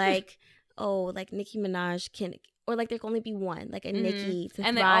 Like, oh, like Nicki Minaj can, or like there can only be one, like a Nicki to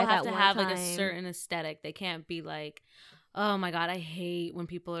and they thrive all have at to one have time. like a certain aesthetic. They can't be like, oh my God, I hate when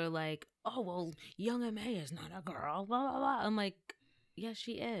people are like, oh well, Young M.A. is not a girl, blah blah blah. I'm like, yeah,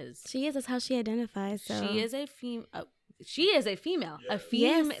 she is. She is. That's how she identifies. So. She is a female. She is a female. Yeah. A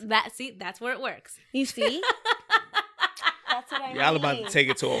female. Yes. That's where it works. You see. That's what I mean. Y'all about to take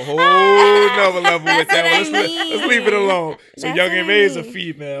it to a whole nother level with that one. Let's leave it alone. So Young M.A. is a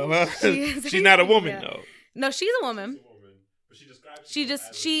female. Huh? She's not a woman though. No, she's a woman. But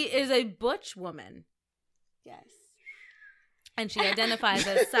she is a butch woman. Yes. And she identifies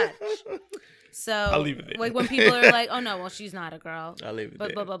as such. So I'll leave it there. Like when people are like, "Oh no, well she's not a girl." I'll leave it but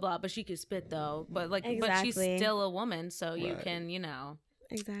there. Blah blah blah. But she could spit though. But like, exactly. but she's still a woman, so you can,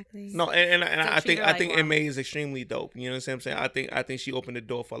 Exactly. No, and I think M.A. is extremely dope. You know what I'm saying? I think she opened the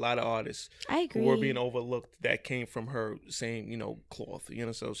door for a lot of artists. I agree. Who were being overlooked that came from her same cloth.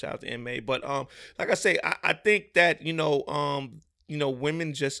 So shout out to M.A. But like I say, I think that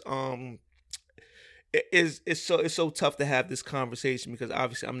women just it's so tough to have this conversation because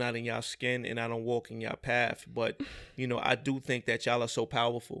obviously I'm not in y'all skin and I don't walk in y'all path. But I do think that y'all are so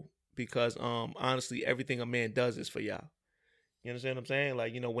powerful because honestly everything a man does is for y'all. You understand what I'm saying?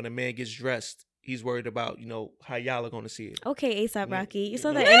 Like, when a man gets dressed, he's worried about, how y'all are going to see it. Okay, A$AP Rocky. You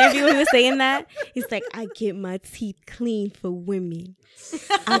saw that interview when he was saying that? He's like, I get my teeth clean for women.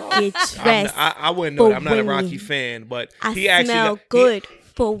 I get dressed I wouldn't know that. I'm not a Rocky fan, but he actually smell good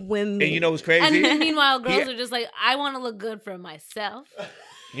for women. And what's crazy? And meanwhile, girls are just like, I want to look good for myself.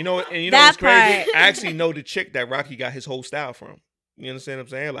 What's crazy? I actually know the chick that Rocky got his whole style from. You understand what I'm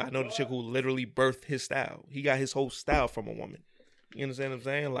saying? Like, I know the chick who literally birthed his style. He got his whole style from a woman. You understand what I'm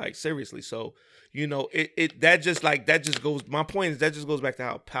saying? Like, seriously. So, that just goes, my point is that just goes back to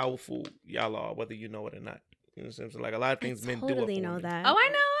how powerful y'all are, whether you know it or not. You know what I'm saying? So, like, a lot of things men do. I totally know that. Oh, I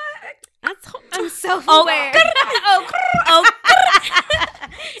know. I'm self-aware.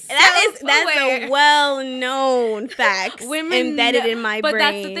 That's a well-known fact. Women embedded in my brain.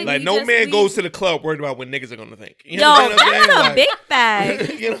 That's the thing. Like, no man goes to the club worried about what niggas are gonna think. That's a big fact.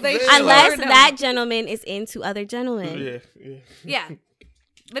 Unless like, that gentleman is into other gentlemen. Yeah.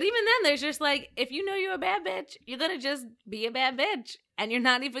 But even then, there's just like, if you know you're a bad bitch, you're gonna just be a bad bitch, and you're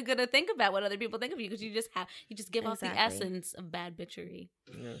not even gonna think about what other people think of you because you just give off the essence of bad bitchery.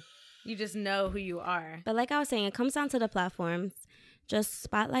 Yeah. You just know who you are. But like I was saying, it comes down to the platforms. Just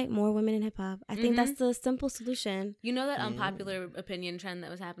spotlight more women in hip hop. I think that's the simple solution. You know that unpopular opinion trend that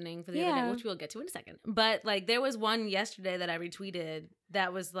was happening for the other day, which we'll get to in a second. But like, there was one yesterday that I retweeted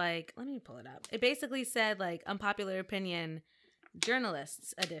that was like, let me pull it up. It basically said like unpopular opinion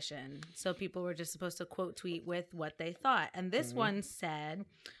journalists edition. So people were just supposed to quote tweet with what they thought. And this one said,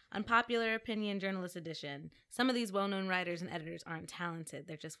 unpopular opinion journalist edition. Some of these well-known writers and editors aren't talented.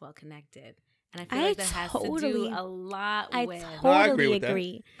 They're just well-connected. And I feel like that has to do a lot with. I totally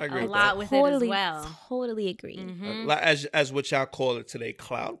agree. I agree a lot with it as well. Totally agree. As what y'all call it today,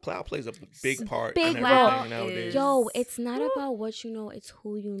 cloud plays a big part in everything nowadays. Yo, it's not about what you know, it's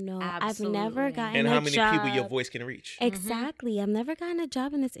who you know. Absolutely. I've never gotten and a how many job. people your voice can reach. Exactly. I've never gotten a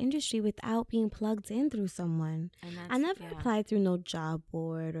job in this industry without being plugged in through someone. I never applied through no job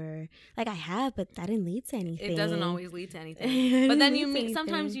board or like I have, but that didn't lead to anything. It doesn't always lead to anything. But then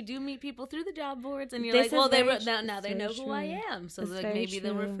sometimes you do meet people through the job boards and you're like, well, now they know who I am. So like maybe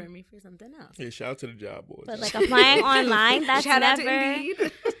they'll refer me for something else. Yeah, shout out to the job boards. But like applying online, that's shout never. Out to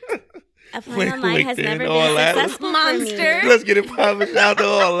Indeed. Applying online has never been successful Monster. for me. Let's get it popping. Shout out to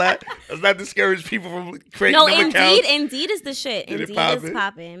all that. Let's not discourage people from creating accounts. Indeed is the shit. Indeed is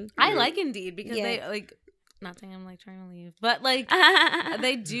popping. I like Indeed because they like. Not saying I'm like trying to leave, but like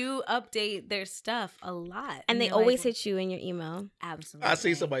they do update their stuff a lot, and they always hit you in your email. Absolutely. I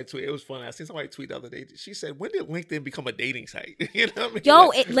seen somebody tweet. It was funny. I seen somebody tweet the other day. She said, "When did LinkedIn become a dating site?" You know what I mean? Yo,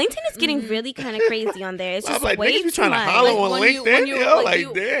 LinkedIn is getting really kind of crazy on there. It's just like, way too trying much. to holler on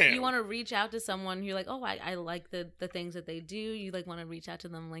LinkedIn. Damn. You want to reach out to someone. You're like, oh, I like the things that they do. You like want to reach out to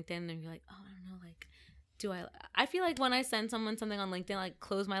them on LinkedIn, and you're like, oh, I don't know, like. I feel like when I send someone something on LinkedIn, like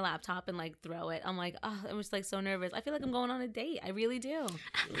close my laptop and like throw it. I'm like, oh, I'm just like so nervous. I feel like I'm going on a date. I really do.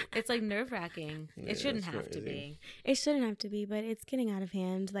 It's like nerve wracking. It shouldn't have to be. It shouldn't have to be, but it's getting out of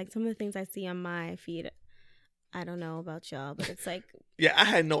hand. Like some of the things I see on my feed, I don't know about y'all, but it's like Yeah, I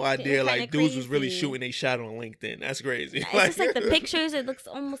had no idea like dudes was really crazy. shooting a shot on LinkedIn. That's crazy. It's just like the pictures. It looks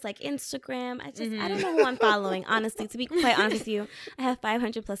almost like Instagram. I don't know who I'm following. Honestly, to be quite honest with you, I have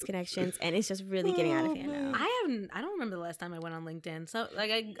 500 plus connections, and it's just really getting out of hand now. I don't remember the last time I went on LinkedIn. So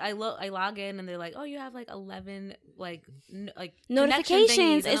like I log in and they're like, oh, you have like 11 like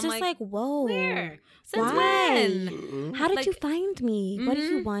notifications. It's just like, like, whoa. Where? Since Why? when? How did you find me? What do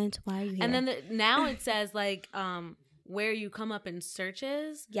you want? Why are you here? And then now it says like where you come up in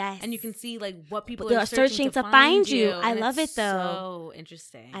searches. Yes. And you can see like what people are are searching to find you. I love it So though.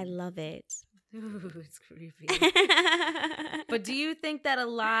 interesting. I love it. Ooh, it's creepy. But do you think that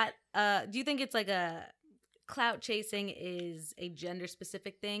do you think it's like a clout chasing is a gender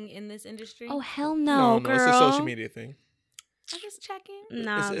specific thing in this industry? Oh hell no, girl. It's a social media thing. I'm just checking.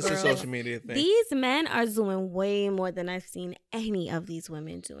 Nah, it's a social media thing. These men are doing way more than I've seen any of these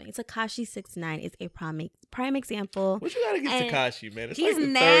women doing. Tekashi 6ix9ine is a prime example. What you gotta get Tekashi, man? It's he's like the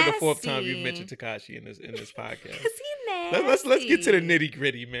nasty. third or fourth time you've mentioned Tekashi in this podcast. Is he nasty? Let's get to the nitty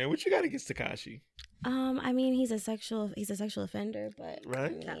gritty, man. What you gotta get Tekashi? I mean, he's a sexual offender, but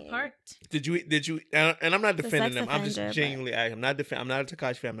right. That part. Did you? And I'm not defending them. I'm just offender, genuinely asking. I'm not a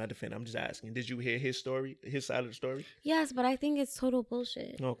Tekashi fan. I'm not defending. I'm just asking. Did you hear his story, his side of the story? Yes, but I think it's total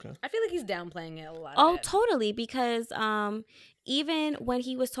bullshit. Okay. I feel like he's downplaying it a lot. Oh, totally. Because even when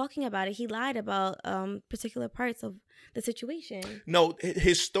he was talking about it, he lied about particular parts of the situation. No,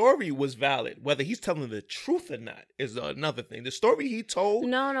 his story was valid. Whether he's telling the truth or not is another thing. The story he told.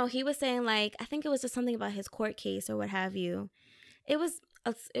 No, he was saying like I think it was just something about his court case or what have you. It was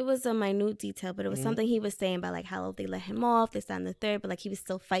a minute detail, but it was something he was saying about like how they let him off, this, that, and the third, but like he was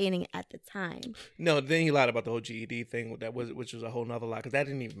still fighting it at the time. No, then he lied about the whole GED thing which was a whole nother lie because that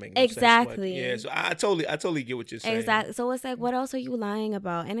didn't even make no sense. Exactly. Yeah, so I totally get what you're saying. Exactly. So it's like, what else are you lying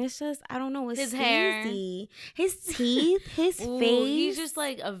about? And it's just, I don't know. It's his hair, his teeth, his face. He's just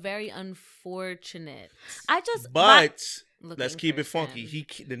like a very unfortunate. Let's keep it funky.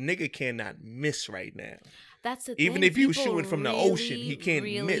 The nigga cannot miss right now. That's the even thing. if he was shooting from the ocean, he can't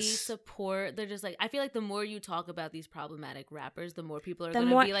miss. Support. They're just like, I feel like the more you talk about these problematic rappers, the more people are going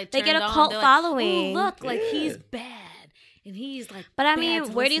to be like, they get a on. cult They're following. Like, look, like he's bad, and he's like. But I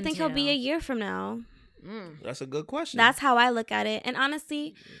mean, where do you think he'll be a year from now? That's a good question. That's how I look at it. And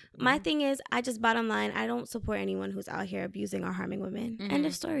honestly, my thing is, I just bottom line, I don't support anyone who's out here abusing or harming women. End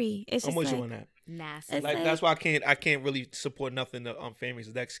of story. It's just I'm with you on that. Nasty. Like that's why I can't really support nothing that Famous'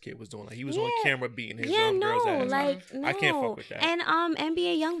 ex kid was doing. Like he was on camera beating his girl's ass. Like no. I can't fuck with that. And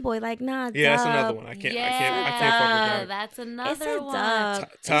NBA YoungBoy, like nah. Yeah, that's another one. I can't fuck with that. That's another one.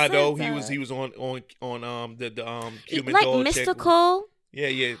 Tado, he was on the Cuban like Dog Mystical. Chick.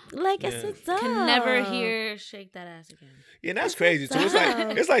 Yeah. Like it's a dub. Can never hear shake that ass again. Yeah, that's crazy. So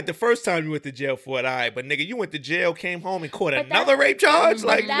it's like the first time you went to jail for it, but nigga, you went to jail, came home, and caught another rape charge.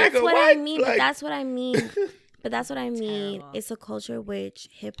 Like that's nigga, what what? I mean. Like, but that's what I mean. But that's what I mean. Terrible. It's a culture which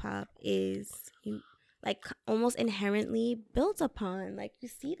hip hop is like almost inherently built upon. Like you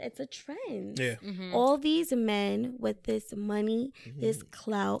see, it's a trend. Yeah. All these men with this money, this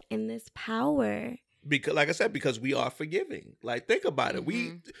clout, and this power. Because, like I said, because we are forgiving. Like, think about it.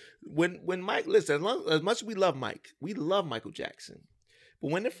 When Mike, listen, as much as we love Michael Jackson. But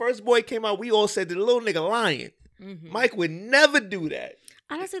when the first boy came out, we all said the little nigga lying. Mike would never do that.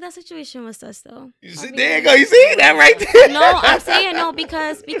 Honestly, that situation was sus though. You see, there you go. You see that right there? No, I'm saying no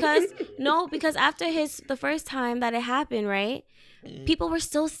because after the first time that it happened, right? People were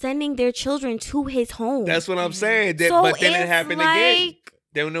still sending their children to his home. That's what I'm saying. So but then it happened again.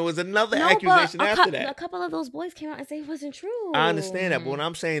 Then there was another accusation after that. A couple of those boys came out and said it wasn't true. I understand that, but what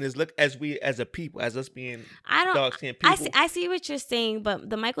I'm saying is, look, as a people, as us being dark-skinned people. I see what you're saying, but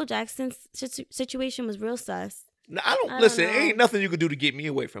the Michael Jackson situation was real sus. No, I don't listen. Ain't nothing you could do to get me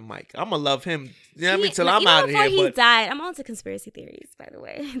away from Mike. I'ma love him. You know what I mean? Till I'm out of here. Before he died, I'm on to conspiracy theories, by the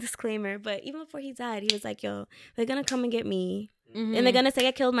way. Disclaimer. But even before he died, he was like, "Yo, they're gonna come and get me." And they're gonna say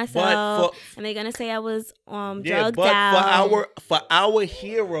I killed myself, and they're gonna say I was drugged out. For our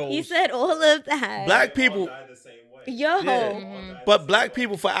heroes, he said all of that. Black people, but black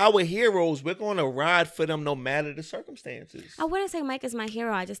people, for our heroes, we're gonna ride for them no matter the circumstances. I wouldn't say Mike is my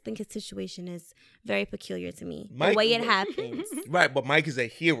hero. I just think his situation is very peculiar to me. The way it happens, right? But Mike is a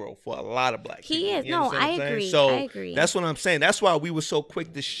hero for a lot of black people. He is. No, I agree. So I agree. That's what I'm saying. That's why we were so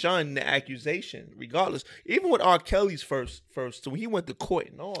quick to shun the accusation, regardless. Even with R. Kelly's first, so when he went to court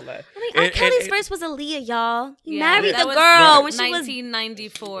and all that. I mean, R. Kelly's first was Aaliyah, y'all. He married the girl when she was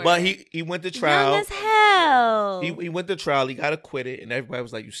 1994. But he went to trial. Young as hell. He went to trial. He got acquitted, and everybody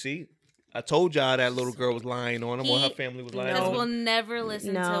was like, "You see, I told y'all that little girl was lying on him, or her family was lying on him. Because we'll never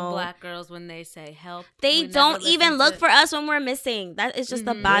listen to black girls when they say help. They don't even look for us when we're missing. That is just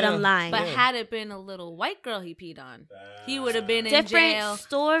the bottom line. But had it been a little white girl he peed on, he would have been in jail.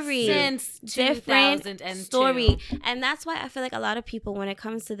 Story. Since 2002. Story. And that's why I feel like a lot of people, when it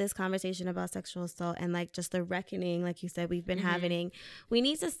comes to this conversation about sexual assault and like just the reckoning, like you said, we've been having, we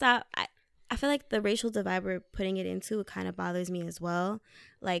need to stop. I feel like the racial divide we're putting it into, it kind of bothers me as well.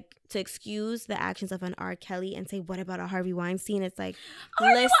 Like, to excuse the actions of an R. Kelly and say, what about a Harvey Weinstein? It's like,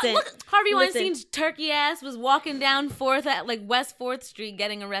 Harvey Weinstein's turkey ass was walking down West 4th Street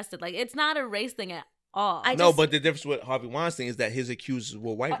getting arrested. Like, it's not a race thing at all. But the difference with Harvey Weinstein is that his accusers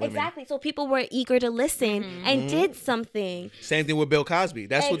were white women. Exactly. So people were eager to listen and did something. Same thing with Bill Cosby.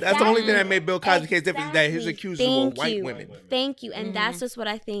 That's the only thing that made Bill Cosby case different, is that his accusers were white women. Thank you. And that's just what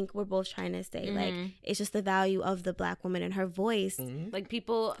I think we're both trying to say. Like, it's just the value of the black woman and her voice. Like,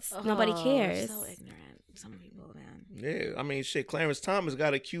 people, nobody cares. So ignorant. Some people, man. Yeah, I mean, shit. Clarence Thomas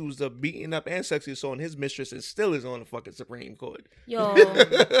got accused of beating up and sexually assaulting his mistress, and still is on the fucking Supreme Court. Yo,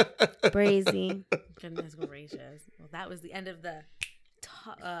 crazy. Goodness gracious. Well, that was the end of the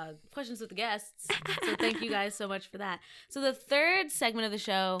questions with the guests. So thank you guys so much for that. So the third segment of the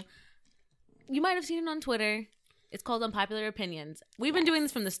show, you might have seen it on Twitter. It's called Unpopular Opinions. We've been doing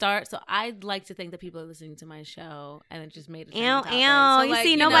this from the start, so I'd like to think that people are listening to my show, and it just made it.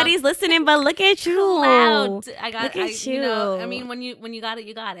 So, nobody's listening, but look at you. Look at you. You know, I mean, when you got it,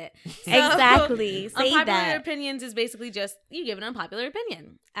 you got it. So, exactly. Say unpopular that. opinions is basically just you give an unpopular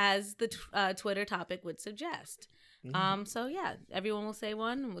opinion, as the Twitter topic would suggest. So yeah, everyone will say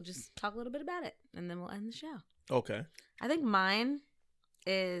one, and we'll just talk a little bit about it, and then we'll end the show. Okay. I think mine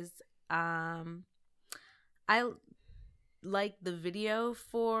is I like the video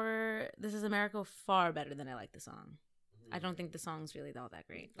for This Is America far better than I like the song. I don't think the song's really all that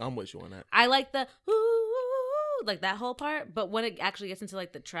great. I'm with you on that. I like the ooh, like that whole part, but when it actually gets into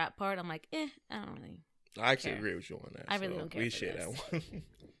like the trap part, I'm like, I don't really. I actually agree with you on that. I really don't care. We share that one.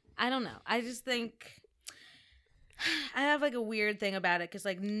 I don't know. I just think I have like a weird thing about it because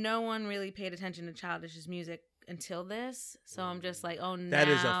like no one really paid attention to Childish's music until this, so I'm just like, oh, now that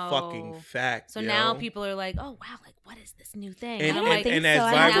is a fucking fact. So now people are like, oh wow, like what is this new thing? And I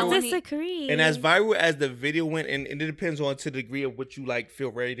disagree. And as viral as the video went, and it depends on to the degree of what you like feel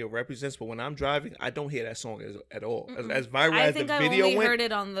radio represents. But when I'm driving, I don't hear that song at all. As viral as the video went, heard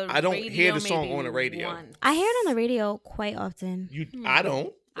it on the I don't radio, hear the song on the radio. Once. I hear it on the radio quite often. I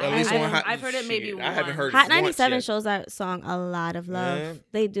don't. I've heard it maybe once. I haven't heard Hot it 97 once shows that song a lot of love. Yeah.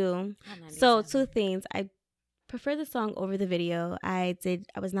 They do. So 2 things. I prefer the song over the video. I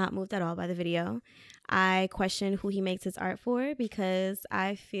was not moved at all by the video. I question who he makes his art for because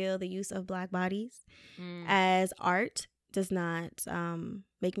I feel the use of black bodies as art does not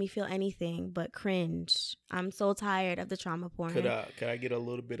make me feel anything but cringe. I'm so tired of the trauma porn. Could I get a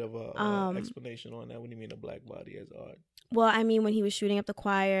little bit of a explanation on that? What do you mean a black body as art? Well, I mean, when he was shooting up the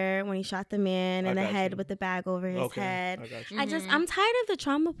choir, when he shot the man in the head with the bag over his head. I got you. I'm tired of the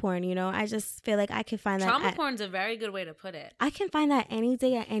trauma porn, you know? I just feel like I could find that. Trauma porn's a very good way to put it. I can find that any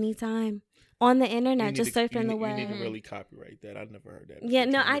day at any time on the internet, just surfing the web. You need to really copyright that. I've never heard that. Yeah,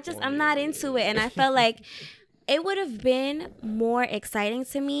 no, I'm not into it. And I felt like it would have been more exciting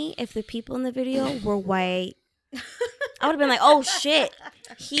to me if the people in the video were white. I would have been like, oh, shit.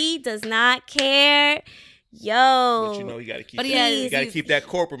 He does not care. Yo, but you know, you got to keep that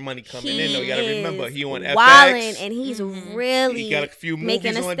corporate money coming in. Though you got to remember, he on FX, wilding, and he's really he got a few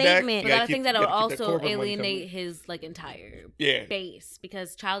making a statement. But I think that would also alienate his like entire base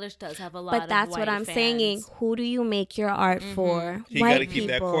because Childish does have a lot. But that's of what I'm fans. saying. Who do you make your art for? He got to keep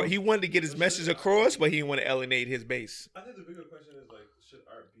that. He wanted to get his message across, but he didn't want to alienate his base. I think the bigger question is like, should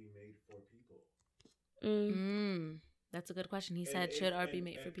art be made for people? That's a good question. He said, should art be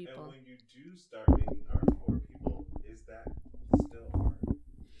made for people? And when you do start making art for people, is that still art?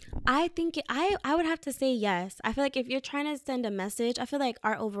 I think I would have to say yes. I feel like if you're trying to send a message, I feel like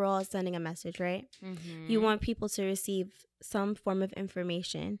art overall is sending a message, right? You want people to receive some form of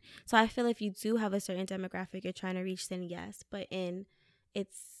information. So I feel if you do have a certain demographic you're trying to reach, then yes. But in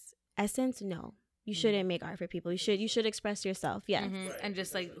its essence, no. You shouldn't make art for people. You should express yourself, yes. And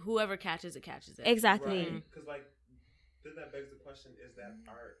just like whoever catches it, catches it. Exactly. Because like, then that begs the question: is that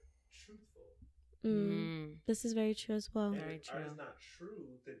art truthful? This is very true as well. Very true. If art is not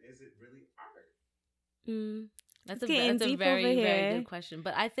true, then is it really art? That's a very, very good question.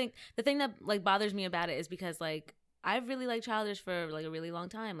 But I think the thing that like bothers me about it is because like I've really liked Childish for like a really long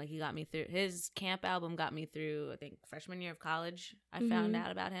time. Like he got me through his camp album, got me through I think freshman year of college. I found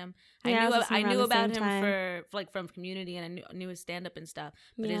out about him. Yeah, I knew about him for like from Community, and I knew his stand up and stuff.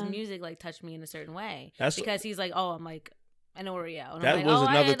 But his music like touched me in a certain way because he's like, oh, I'm like I know Oreo. And that I'm like, was oh,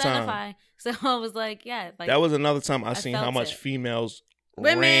 another I identify. time. So I was like, yeah. Like, that was another time I seen how much females.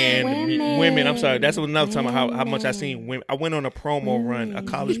 Women. Women. I'm sorry. That's another time how much I seen women. I went on a promo run, a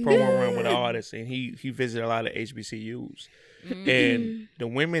college promo run with an artist, and he visited a lot of HBCUs, and the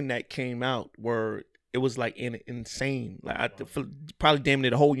women that came out it was like insane, like probably damn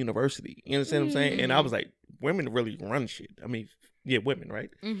near the whole university. You understand what I'm saying? And I was like, women really run shit. I mean, yeah, women, right?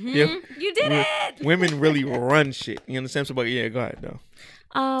 Yeah, you did it. Women really run shit. You understand? So, but yeah, go ahead though.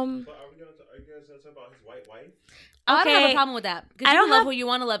 But are you guys gonna talk about his white wife? I don't have a problem with that. Because you can love who you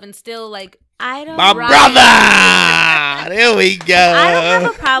want to love and still like. I don't. My brother. There we go. I don't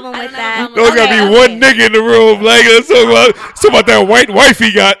have a problem with that. There's gotta be one nigga in the room. Like let's talk about that white wife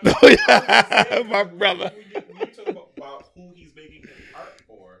he got. My brother. When you talk about who he's making his art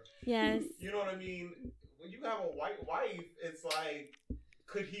for. Yes. You know what I mean? When you have a white wife, it's like.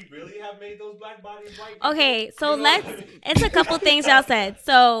 Could he really have made those black bodies white? Okay, so it's a couple things y'all said.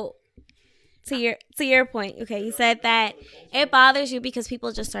 So to your point, okay, you said that it bothers you because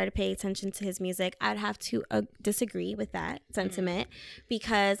people just started paying attention to his music. I'd have to disagree with that sentiment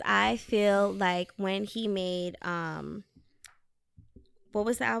because I feel like when he made what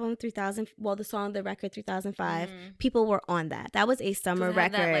was the album 3000? Well, the record 3005. People were on that. That was a summer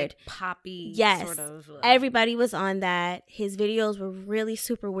record. That, like, poppy. Yes, sort of, like. Everybody was on that. His videos were really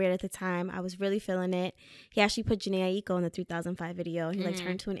super weird at the time. I was really feeling it. He actually put Janae Aiko in the 3005 video. He like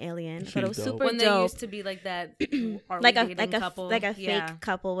turned to an alien. But it was super when dope. They used to be like that, like a couple, like a fake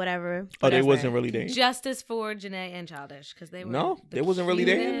couple, whatever. Oh, they wasn't really dating. Justice for Janae and Childish because they were. No, they wasn't really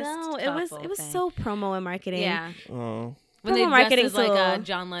dating. No, it was so promo and marketing. Yeah. Oh. When they dressed as like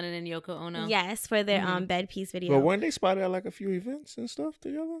John Lennon and Yoko Ono. Yes, for their bed piece video. But weren't they spotted at like a few events and stuff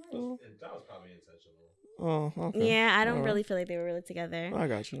together? That was probably intentional. Oh, okay. Yeah, I don't really feel like they were really together. I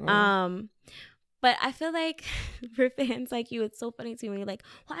got you. But I feel like for fans like you, it's so funny to me when you're like,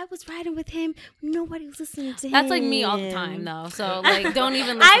 well, I was riding with him. Nobody was listening to him. That's like me all the time, though. So, like, don't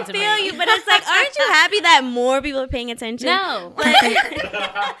even listen to me. I feel you, but it's like, aren't you happy that more people are paying attention? No. Like,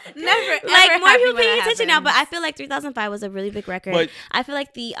 never. Like, more people paying attention now, but I feel like 3005 was a really big record. But I feel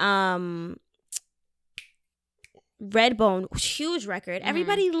like the Redbone, huge record.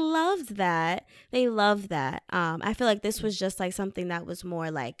 Everybody loved that. They loved that. I feel like this was just like something that was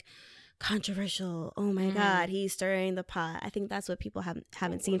more like controversial. Oh my God, he's stirring the pot. I think that's what people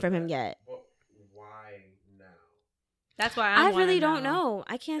haven't seen from him yet. But why now? That's why I really don't know.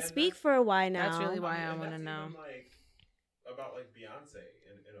 I can't speak for why now. That's really why I want to know. Even like about like Beyonce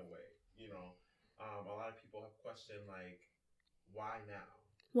in a way, you know. A lot of people have questioned like why now?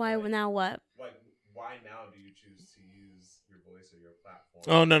 Why like, now? What? Like why now do you choose to use your voice or your platform?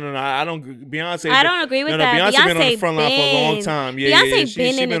 Oh no! I don't. Beyonce. I don't agree with that. Beyonce been on the front line for a long time. Yeah, Beyonce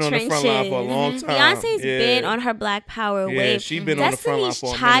been in the trenches. On the front line for a long time. Beyonce's been on her Black Power wave. Yeah, she's been on the front line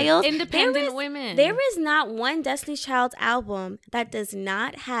for a minute. Independent women. There is not one Destiny's Child album that does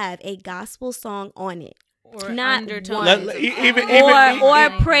not have a gospel song on it. Or not undertone. Or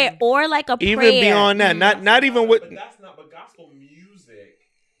prayer, or like a prayer. Even beyond that, not even with. But that's not. But gospel music,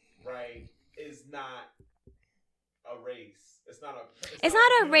 right, is not a race. It's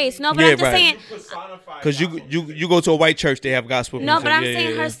not a race. No, but I'm just saying. Because you go to a white church, they have gospel music. No, but I'm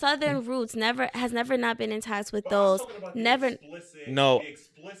saying her southern roots has never not been in touch with those. Never.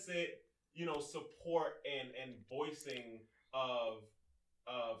 Explicit, support and voicing of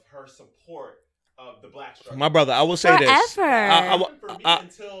her support of the Black struggle. My brother, I will say this. Forever.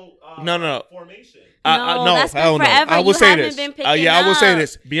 Until no. formation. No, that's been forever. I will say this. I will say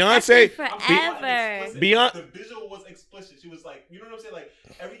this. Beyonce. Forever. The visual was explicit. She was like, you know what I'm saying? Like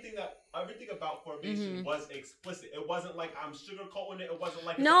everything about formation was explicit. It wasn't like I'm sugarcoating it. It wasn't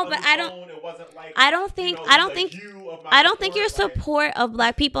like no, but I don't. It wasn't like I don't think your support of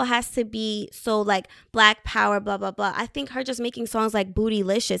Black people has to be so like Black power, blah blah blah. I think her just making songs like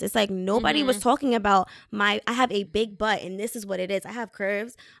Bootylicious. It's like nobody was talking about I have a big butt and this is what it is. I have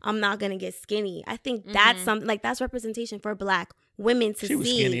curves. I'm not gonna get skinny. I think that's something like that's representation for Black women to see. She was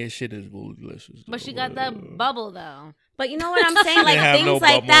skinny as shit as Bootylicious. But she got that bubble though. But you know what I'm saying? Like things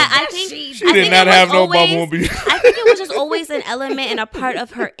like that. I think she did not have no bubble. I think it was just always an element and a part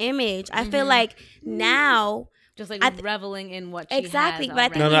of her image. I feel like now, just like reveling in what she exactly. has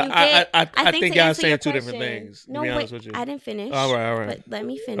But I think y'all saying two different things. No, wait, I didn't finish. All right. But let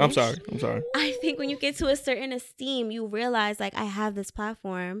me finish. I'm sorry. I think when you get to a certain esteem, you realize like I have this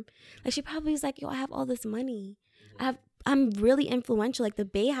platform. Like she probably was like, yo, I have all this money. I'm really influential. Like the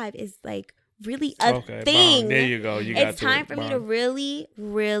Bayhive is like really a thing. Mom, there you go. It's time for me to really,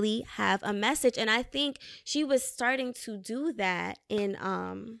 really have a message. And I think she was starting to do that in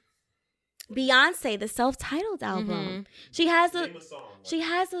Beyonce, the self-titled album. She has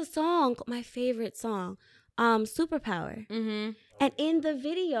a song, my favorite song, Superpower. And in the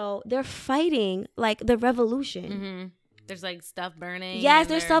video, they're fighting like the revolution. There's like stuff burning. Yes,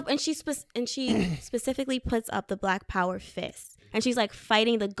 there's stuff, and she specifically puts up the Black Power fist, and she's like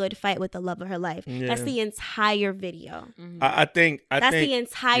fighting the good fight with the love of her life. Yeah. That's the entire video. I think that's the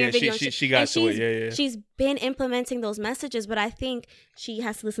entire video. She got to it. Yeah. She's been implementing those messages, but I think she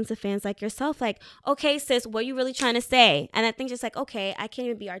has to listen to fans like yourself. Like, okay, sis, what are you really trying to say? And I think just like, okay, I can't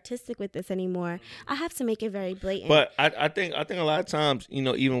even be artistic with this anymore. I have to make it very blatant. But I think a lot of times, you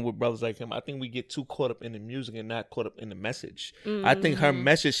know, even with brothers like him, I think we get too caught up in the music and not caught up in the message. I think her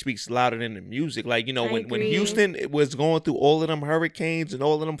message speaks louder than the music. Like, you know, when Houston was going through all of them hurricanes and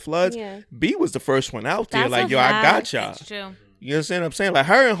all of them floods, B was the first one out there. Like, yo, I got y'all. That's true. You understand what I'm saying? Like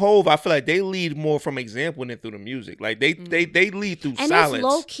her and Hove, I feel like they lead more from example than through the music. Like they lead through silence. And it's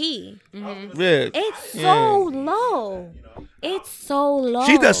low key. Yeah. It's so low. It's so low.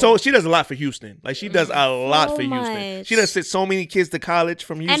 She does a lot for Houston. Like she does a lot for Houston. She does send so many kids to college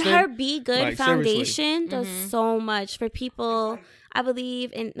from Houston. And her Be Good Foundation does so much for people. I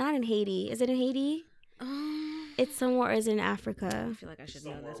believe not in Haiti. Is it in Haiti? It's somewhere, or is it in Africa? I feel like I should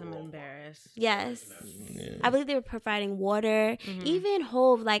know this. I'm embarrassed. Yes. Yeah. I believe they were providing water. Even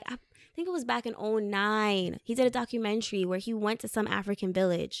Hove, like, I think it was back in 2009. He did a documentary where he went to some African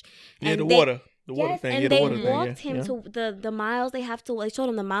village. Yeah, and the water. The water thing. And yeah, they water walked thing, him to the miles they have to. They showed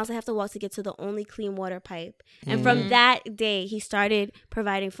him the miles they have to walk to get to the only clean water pipe. And from that day, he started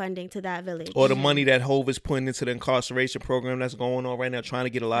providing funding to that village. Or the money that Hove is putting into the incarceration program that's going on right now, trying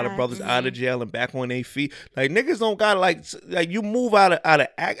to get a lot of brothers out of jail and back on their feet. Like niggas don't gotta like you move out of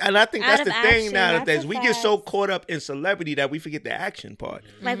act. And I think that's the thing nowadays. We get so caught up in celebrity that we forget the action part.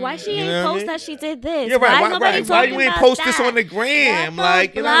 Like why she ain't post that she did this? Yeah, right. Why you ain't post this on the gram?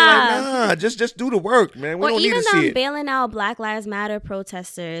 Like you know, like nah, just do the work, man. We don't need to see it. Even them bailing out Black Lives Matter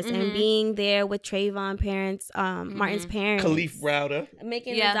protesters and being there with Trayvon parents, Martin's parents, Khalif Browder,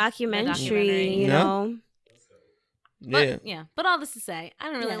 making a documentary. You know. But all this to say,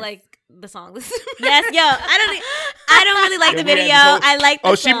 I don't really like the song. Yes, yo, I don't really like the video. I like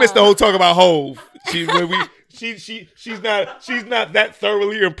the song. She missed the whole talk about Hove. She's not that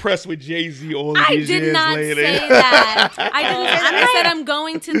thoroughly impressed with Jay-Z all these years later. I did not say that. I said I'm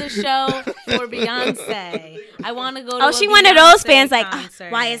going to the show for Beyonce. I want to go to she Beyonce one of those fans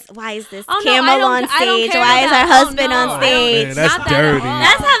concert. like, why is this camel on stage? Why is her husband on stage? Man, that's dirty.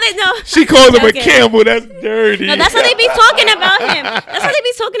 That's how they know. She calls him a camel. That's dirty. No, that's how they be talking about him. That's how they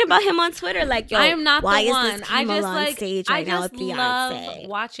be talking about him on Twitter. Like, yo, I am not why the one. Is this camel on stage right now with Beyonce? Love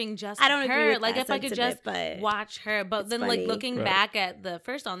watching just I don't agree her. with like that if I could just watch her, but then funny. like looking back at the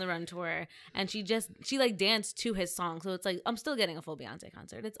first On the Run tour, and she like danced to his song, so it's like I'm still getting a full Beyonce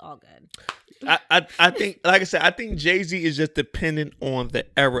concert. It's all good. I think, like I said, I think Jay-Z is just dependent on the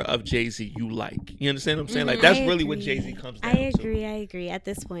era of Jay-Z you like. You understand what I'm saying? Like that's really what Jay-Z comes down I agree. At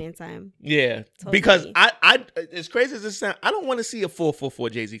this point in time, yeah, totally. Because I as crazy as it sounds, I don't want to see a 444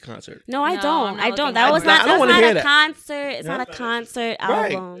 Jay-Z concert. No, I don't. That was not a concert. It's not a concert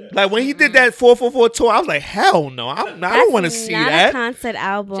album. Like when he did that 444 tour, I was like, hell no, I don't want to see that. Not a concert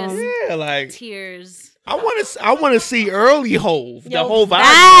album. Yeah, like tears. I want to see early Hove, the Hove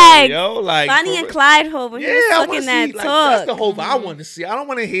I know, yo, like Bonnie and Clyde Hove. When he was talking that talk. That's the Hove I want to see. I don't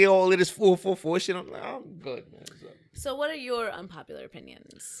want to hear all of this 444 shit. I'm good, man. So, what are your unpopular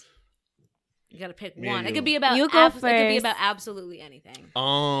opinions? You got to pick one. It could be about you go first. It could be about absolutely anything.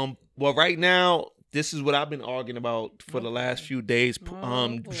 Well, right now, this is what I've been arguing about for the last few days.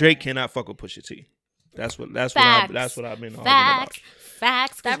 Drake cannot fuck with Pusha T. That's what I've been arguing about.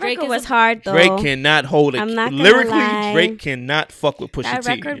 Facts. That record was hard though. Drake cannot hold it. I'm not gonna lyrically, lie. Drake cannot fuck with Pusha T. That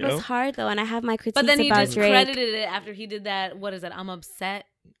record was hard though, and I have my critiques about Drake. But then he just credited it after he did that. What is it? I'm upset.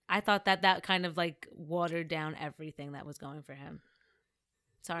 I thought that kind of like watered down everything that was going for him.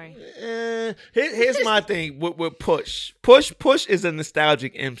 Sorry. Here's my thing with Push. Push is a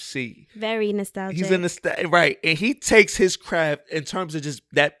nostalgic MC. Very nostalgic. He's right, and he takes his craft in terms of just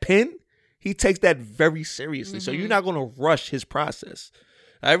that pen. He takes that very seriously. So you're not going to rush his process.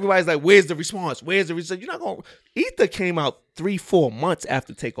 Everybody's like, where's the response? Where's the response? You're not going to... Ether came out 3-4 months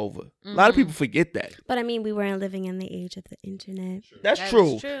after Takeover. A lot of people forget that. But I mean, we weren't living in the age of the internet. That's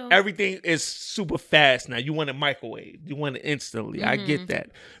true. Everything is super fast now. You want a microwave. You want it instantly. I get that.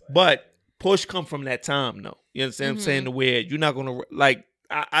 But Push come from that time, though. You understand what I'm saying? To where you're not going to... Like,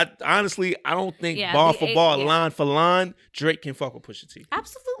 I honestly, I don't think bar for bar, line for line, Drake can fuck with Pusha T.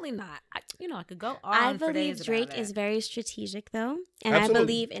 Absolutely not. I could go on. I for days believe Drake about is very strategic, though, and Absolutely. I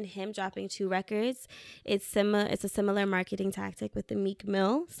believe in him dropping 2 records. It's a similar marketing tactic with the Meek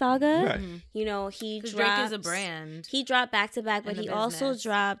Mill saga. Right. You know, he dropped. Drake is a brand. He dropped back to back, but he also business.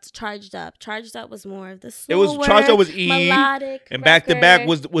 dropped Charged Up. Charged Up was more of the slower, It was Charged Up was E, melodic, and back to back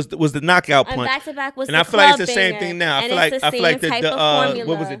was the knockout and punch. back to back was And the I feel like club it's the same banger. thing now. I And feel like it's the same type of formula.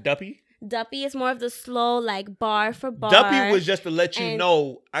 what was it, Duppy? Duppy is more of the slow, like bar for bar. Duppy was just to let you and-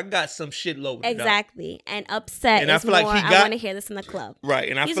 know I got some shit loaded up. Exactly. And Upset And I is feel more, like he I got- want to hear this in the club. Right,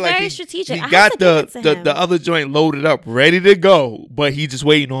 and I He's feel like very strategic. He I have got to give it to him. the other joint loaded up, ready to go, but he just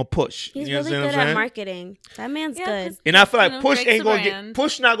waiting on Push. He's You know really what I'm good at saying? marketing. That man's good. And I feel like Push Drake's ain't a gonna brand. get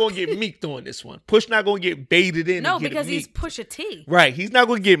Push not gonna get meeked on this one. Push not gonna get baited in. No, and get because he's meeked. Pusha T. Right. He's not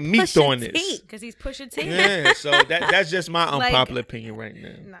gonna get meeked Pusha on T. this. Because he's Pusha T. Yeah. So that's just my Like, unpopular opinion right now.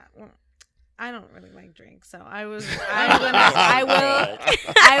 Nah, I don't really like drink, so I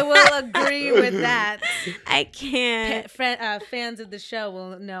will agree with that. I can't. Fans of the show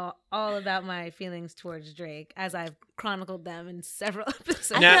will know all about my feelings towards Drake as I've chronicled them in several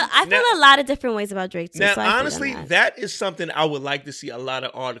episodes. I feel a lot of different ways about Drake too. Now, so I feel honestly, that. that is something I would like to see a lot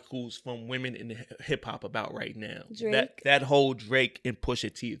of articles from women in hip hop about right now. Drake? That whole Drake and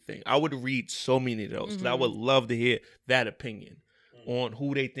Pusha T thing. I would read so many of those because I would love to hear that opinion on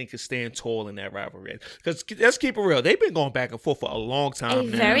who they think is staying tall in that rivalry. Because let's keep it real, they've been going back and forth for a long time A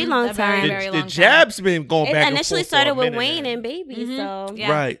now. very long A very, time. very The long time. jab's been going It back and initially forth started for a with minute Wayne now. and Baby, so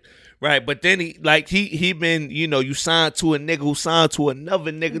Yeah. Right, but then he been, you signed to a nigga who signed to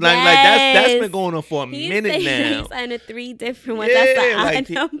another nigga. Like that's been going on for a minute now. He signed 3 different ones. Yeah, That's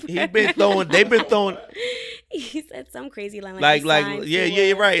the like odd number. they've been throwing He said some crazy line like he signed yeah, to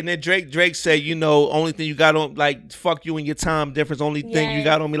you're a- right. And then Drake said, only thing you got on, like, fuck you and your time difference. Only thing you Yes.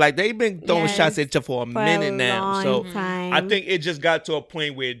 got on me. Like, they've been throwing Yes. shots at each other for a minute now. So time. I think it just got to a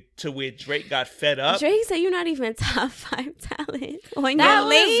point where Drake got fed up. Drake said you're not even top 5 talent on That your was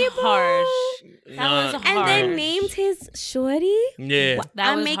label. harsh. That was And harsh. then named his shorty. Yeah. That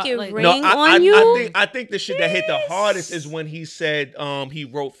I was make hard, it like- ring No, on you. I think the shit that hit the hardest is when he said he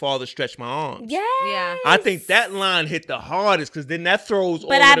wrote "Father Stretch My Arms." Yeah. Yeah. I think that line hit the hardest because then that throws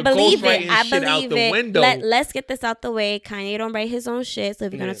But all I of the believe ghostwriting it. I shit out believe the it. window. Let's get this out the way. Kanye don't write his own shit. So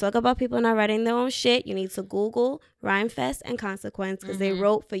if you're Yeah. gonna talk about people not writing their own shit, you need to Google Rhymefest and Consequence because they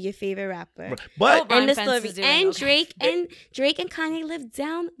wrote for your favorite rapper. But And the Rhymefest story. is doing And okay. Drake and Kanye live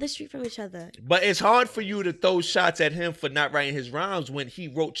down the street from each other. But it's hard for you to throw shots at him for not writing his rhymes when he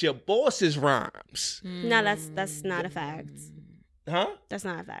wrote your boss's rhymes. No, that's not a fact. Huh? That's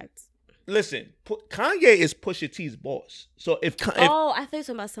not a fact. Listen, Kanye is Pusha T's boss. So if Oh, I thought you were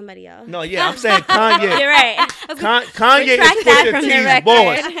talking about somebody else. no, yeah, I'm saying Kanye. You're right. Kanye is Retract that Pusha from the T's record.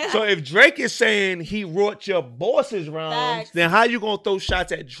 boss. So if Drake is saying he wrote your boss's rhymes, Facts. then how you gonna throw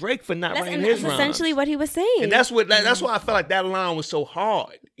shots at Drake for not writing his That's rhymes? essentially what he was saying. And that's why I felt like that line was so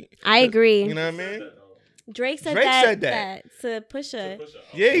hard. I agree. You know what I mean? Drake said Drake that, said that. to Pusha.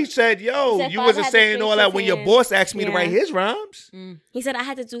 Yeah, he said, "Yo, He said, you "Father wasn't had to saying all shake that his when your hand." boss asked me to Yeah. write his rhymes." He said I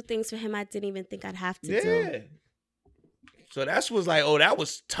had to do things for him I didn't even think I'd have to Yeah. do. So that was like, oh, that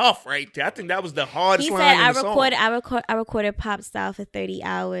was tough right there. I think that was the hardest He line said in I the song. recorded pop style for 30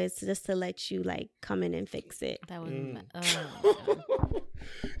 hours just to let you like come in and fix it. That was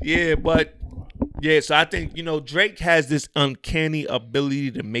Yeah, but yeah, so I think, Drake has this uncanny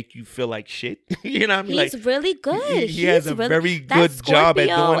ability to make you feel like shit. You know what I mean? He's Like, really good. he has a He's very that good job at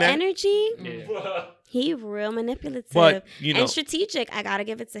Scorpio doing that. energy. He real manipulative, But, and strategic. I gotta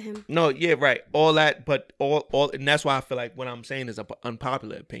give it to him. No, yeah, right. All that, but all, and that's why I feel like what I'm saying is an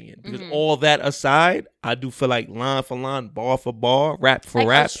unpopular opinion. Because all that aside, I do feel like line for line, bar for bar, rap for Like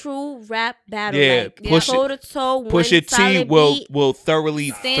rap. a true rap battle. Yeah, like Push toe to toe. Pusha T will thoroughly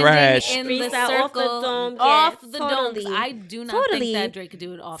thrash. in the Freestyle off the circle, dome, off yeah, the totally. domes. I do not Totally. think that Drake could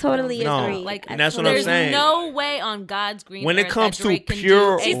do it off Totally the No, dome. agree. Like, and that's what I'm there's saying. no way on God's green When it earth comes that to Drake can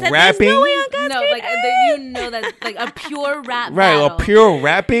pure do She said, rapping, "There's no way on God's no, green like earth." you know that like a pure rap right, battle. or pure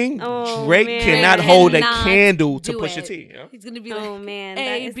rapping, Oh, Drake man. cannot Drake hold a cannot candle to do Pusha it. T. You know? He's gonna be like, Oh man, that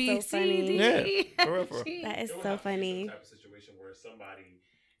A is B so C funny. D. Yeah, for real, for real. That is It would so have to be funny. some type of situation where somebody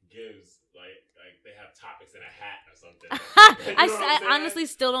gives like they have topics in a hat or something. You know what I'm I saying? honestly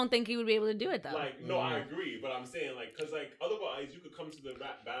still don't think he would be able to do it though. Like, no, I agree, but I'm saying like, cause like otherwise you could come to the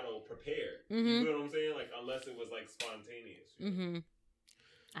rap battle prepared. Mhm. You know what I'm saying? Like, unless it was like spontaneous.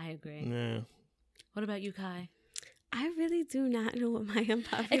 I agree. Yeah. What about you, Kai? I really do not know what my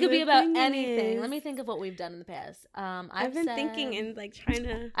unpopular It could be about opinion anything. is. Let me think of what we've done in the past. I've been thinking and like trying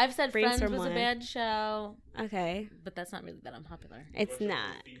to. I've said Friends brainstorm was a one. bad show. Okay, but that's not really that unpopular. it's What's your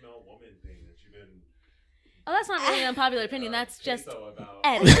not. female woman thing that you've been. Oh, that's not really an unpopular opinion. That's just Payso about.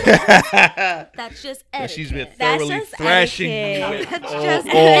 etiquette. That's just etiquette. That she's been That's thoroughly just thrashing you etiquette. with That's all, just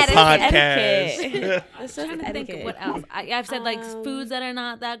all etiquette. podcasts. It's I'm trying just to think of etiquette. what else. I've said like foods that are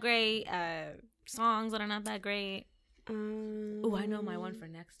not that great, songs that are not that great. Oh, I know my one for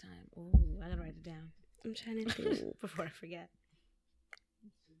next time. Oh, I gotta write it down. I'm trying to think. Before I forget.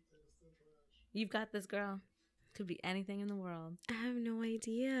 You've got this, girl. Could be anything in the world. I have no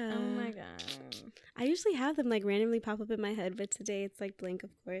idea. Oh my god. I usually have them like randomly pop up in my head, but today it's like blank,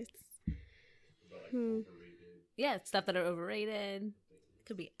 of course. Yeah, stuff that are overrated.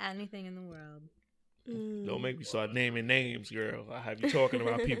 Could be anything in the world. Don't make me start naming names, girl. I have you talking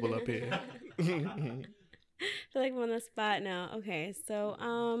about people up here. I feel like I'm on the spot now. Okay, so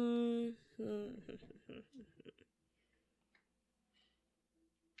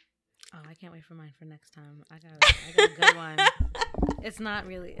Oh, I can't wait for mine for next time. I got a good one. It's not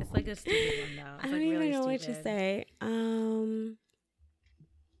really. It's like a stupid one though. It's I don't like even really know stupid. what to say. I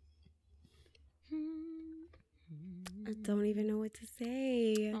don't even know what to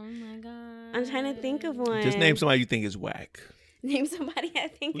say. Oh my god. I'm trying to think of one. Just name somebody you think is whack. Name somebody I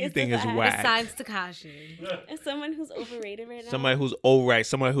think Who you is think is whack? Besides Tekashi. Someone who's overrated right now. Somebody who's overrated.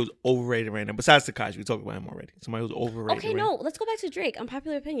 Somebody who's overrated right now. Besides Tekashi, we talked about him already. Somebody who's overrated. Okay, no, let's go back to Drake.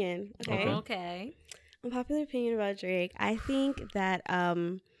 Unpopular opinion. Okay. Okay. Unpopular opinion about Drake. I think that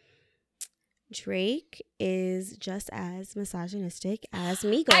Drake is just as misogynistic as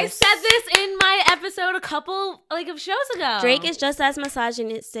Migos. I said this in my episode a couple of shows ago. Drake is just as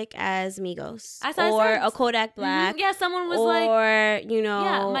misogynistic as Migos. Or a Kodak Black. Mm-hmm. Yeah, someone was or,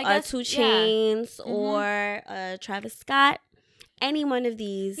 my a guess, 2 Chainz or a Travis Scott. Any one of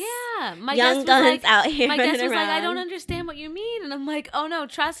these my young guns out here. My guess was around. I don't understand what you mean. And I'm like, oh no,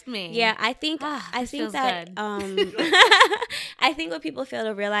 trust me. Yeah, I think that I think what people fail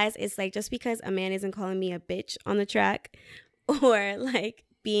to realize is like just because a man isn't calling me a bitch on the track or like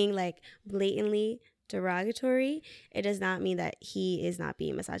being like blatantly derogatory, it does not mean that he is not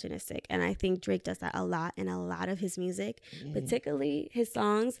being misogynistic. And I think Drake does that a lot in a lot of his music, particularly his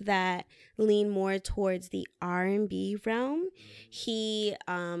songs that lean more towards the R&B realm. He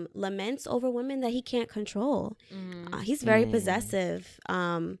laments over women that he can't control. He's very possessive.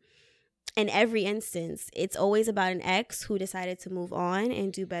 In every instance, it's always about an ex who decided to move on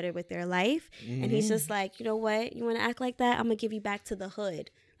and do better with their life. And he's just like, you know what? You want to act like that? I'm going to give you back to the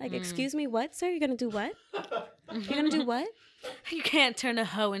hood. Like, excuse me, what, sir? You're going to do what? You're going to do what? You can't turn a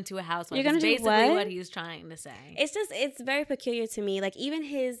hoe into a housewife. You're gonna That's do basically what? what he's trying to say. It's very peculiar to me. Like, even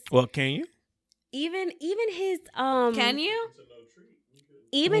his... Well, can you? Even his... Can you?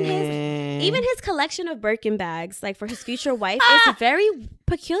 Even his collection of Birkin bags, like for his future wife, is very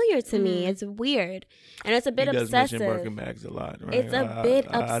peculiar to me. It's weird, and it's a bit obsessive. He does mention Birkin bags a lot, right? It's a bit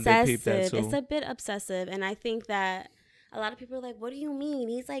obsessive. It's a bit obsessive, and I think that a lot of people are like, "What do you mean?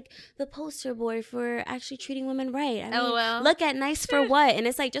 He's like the poster boy for actually treating women right." I mean, LOL. look at Nice for what? And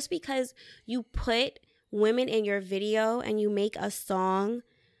it's like just because you put women in your video and you make a song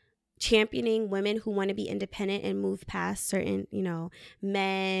championing women who want to be independent and move past certain,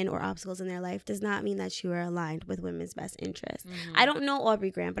 men or obstacles in their life does not mean that you are aligned with women's best interests. I don't know Aubrey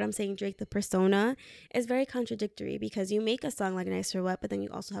Graham, but I'm saying Drake, the persona, is very contradictory because you make a song like Nice or What, but then you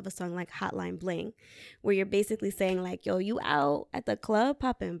also have a song like Hotline Bling, where you're basically saying like, yo, you out at the club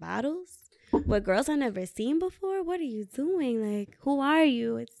popping bottles with girls I've never seen before? What are you doing? Like, who are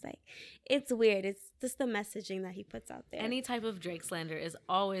you? It's like, it's weird. It's just the messaging that he puts out there. Any type of Drake slander is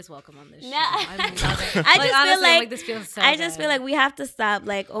always welcome on this show. No. I love it. I just honestly, feel like this feels so I just good. feel like we have to stop.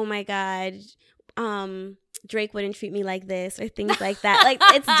 Like, oh my god, Drake wouldn't treat me like this or things like that. Like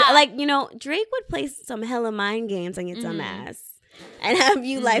it's like Drake would play some hella mind games on your dumb ass and have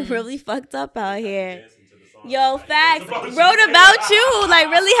you like really fucked up out here. Yo, facts. Wrote about you. Like,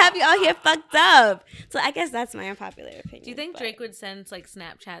 really have you out here fucked up. So I guess that's my unpopular opinion. Do you think Drake would send like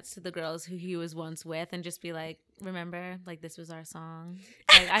Snapchats to the girls who he was once with and just be like, remember, like this was our song?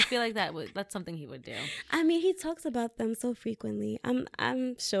 Like, I feel like that's something he would do. I mean, he talks about them so frequently.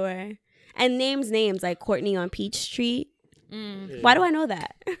 I'm sure. And names like Courtney on Peach Street. Why do I know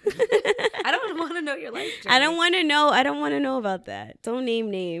that? I don't want to know your life, Drake. I don't want to know about that. Don't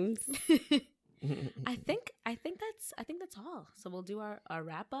name names. I think that's all. So we'll do our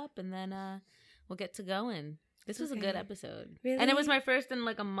wrap up and then we'll get to going. This was a good episode. Really? And it was my first in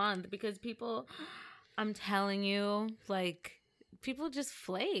like a month because people, I'm telling you, like people just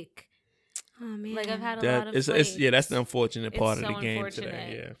flake. Oh man. Like I've had a lot of fights. That's the unfortunate part it's of so the game unfortunate.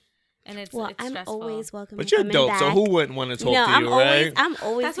 today. Yeah. And it's I'm stressful. always welcome. But you're dope, so who wouldn't want to talk to you, right? I'm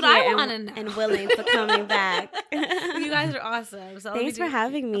always That's what here I want to know. and willing for coming back. You guys are awesome. So thanks for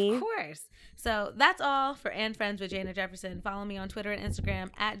having me. Of course. So that's all for And Friends with Jana Jefferson. Follow me on Twitter and Instagram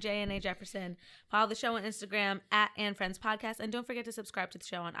at JNA Jefferson. Follow the show on Instagram at And Friends Podcast. And don't forget to subscribe to the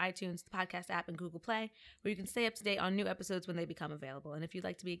show on iTunes, the podcast app, and Google Play, where you can stay up to date on new episodes when they become available. And if you'd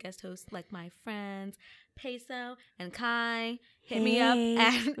like to be a guest host like my friends Payso and Kai, hit me up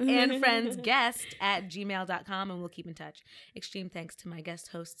at andfriendsguest@gmail.com and we'll keep in touch. Extreme thanks to my guest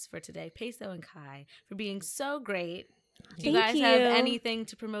hosts for today, Payso and Kai, for being so great. Do you guys have anything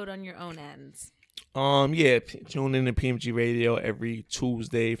to promote on your own ends? Tune in to PMG Radio every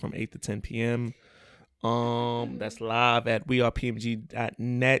Tuesday from 8 to 10 p.m. That's live at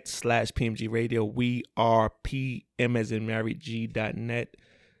wearepmg.net/PMG Radio. We are PM as in Mary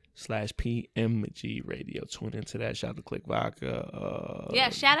G.net/PMG Radio. Tune into that. Shout out to Click Vodka.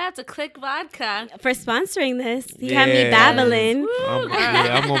 Shout out to Click Vodka for sponsoring this. You had me babbling.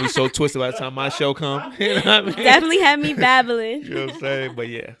 I'm gonna be so twisted by the time my show comes. You know what I mean? Definitely had me babbling. You know what I'm saying? But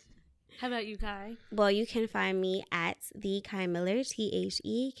yeah. How about you, Kai? Well, you can find me at the Kai Miller,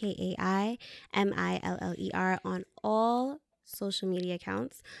 TheKaimiller, on all social media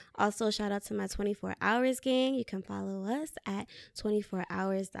accounts. Also, shout out to my 24 Hours gang. You can follow us at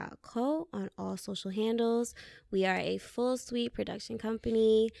 24hours.co on all social handles. We are a full suite production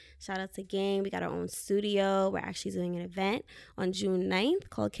company. Shout out to gang. We got our own studio. We're actually doing an event on June 9th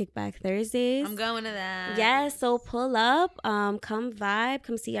called Kickback Thursdays. I'm going to that. Yes, so pull up, come vibe,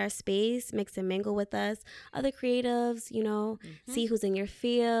 come see our space, mix and mingle with us. Other creatives, see who's in your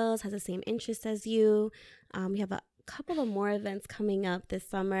fields, has the same interests as you. We have a couple of more events coming up this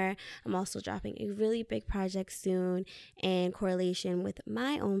summer. I'm also dropping a really big project soon in correlation with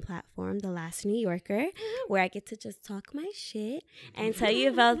my own platform, The Last New Yorker, where I get to just talk my shit and tell you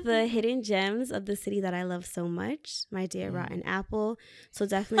about the hidden gems of the city that I love so much, my dear Rotten Apple. So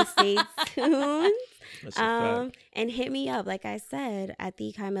definitely stay tuned. And hit me up, like I said, at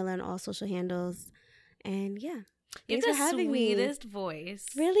the Kai Miller on all social handles. And yeah. You have the sweetest voice.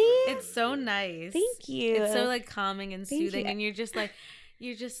 Really? It's so nice. Thank you. It's so calming and soothing, and you're just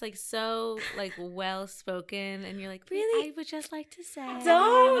so well spoken, and you're like, really? I would just like to say.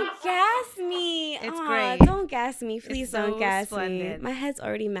 Don't gas me. It's great. Don't gas me. Please it's don't gas splendid. me. My head's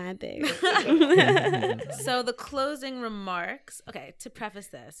already mad big. So the closing remarks. Okay, to preface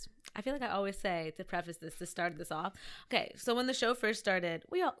this, I feel like I always say to preface this, to start this off. Okay, so when the show first started,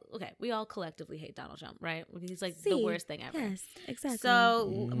 we all collectively hate Donald Trump, right? He's the worst thing ever. Yes, exactly.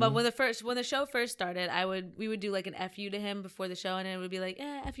 So, but when the show first started, we would do an F you to him before the show, and it would be like,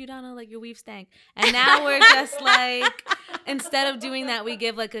 F you, Donald, your weave stank. And now we're just instead of doing that, we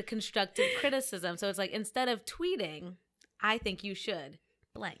give a constructive criticism. So it's instead of tweeting, I think you should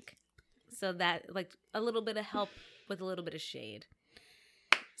blank. So that a little bit of help with a little bit of shade.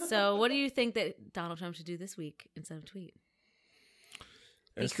 So what do you think that Donald Trump should do this week instead of tweet?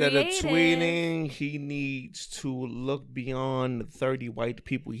 Instead of tweeting, he needs to look beyond the 30 white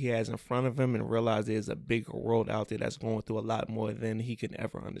people he has in front of him and realize there's a bigger world out there that's going through a lot more than he can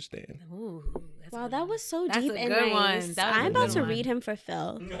ever understand. Ooh, wow, that was so that's deep a and good nice. One. I'm about to read him for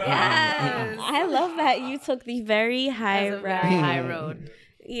Phil. Yes. I love that you took the very high road. Very high road.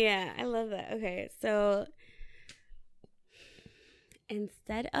 Yeah, I love that. Okay, so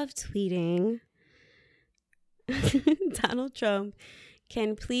instead of tweeting, Donald Trump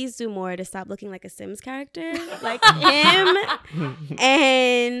can please do more to stop looking like a Sims character. Him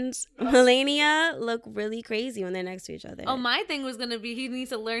and Melania look really crazy when they're next to each other. Oh, my thing was going to be he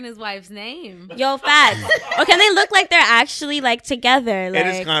needs to learn his wife's name. Yo, facts. Or can they look like they're actually together? It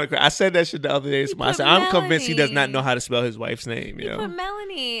is kind of crazy. I said that shit the other day. I said, I'm convinced he does not know how to spell his wife's name. He put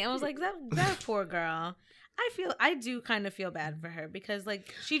Melanie. I was like, that poor girl. I do kind of feel bad for her because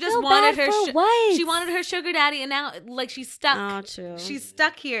she just wanted her she wanted her sugar daddy, and now she's stuck. Oh, true. She's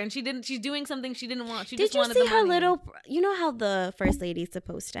stuck here, and she's doing something she didn't want. She Did just you wanted see the her money. little? You know how the first lady is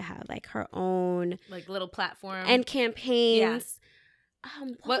supposed to have her own little platform and campaigns. Yeah.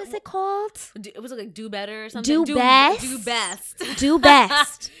 What was it called? It was Do Better or something. Do Best. Do Best. Do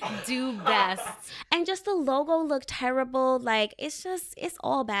Best. Do Best. And just the logo looked terrible. It's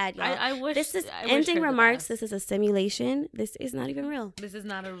all bad, y'all. I wish this is I wish ending her the remarks. best. This is a simulation. This is not even real. This is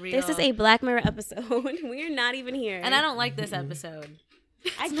not a real. This is a Black Mirror episode. We're not even here. And I don't like this episode.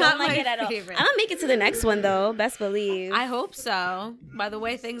 I don't like it at all. I'm gonna make it to the next one though. Best believe. I hope so. By the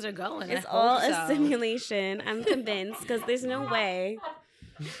way things are going, it's all a simulation. I'm convinced because there's no way.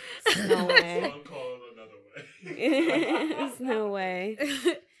 No way. There's no way.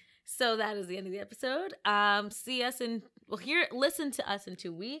 So that is the end of the episode. Listen to us in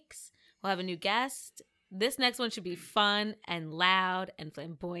 2 weeks. We'll have a new guest. This next one should be fun and loud and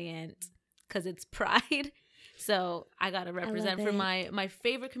flamboyant because it's Pride. So I got to represent for my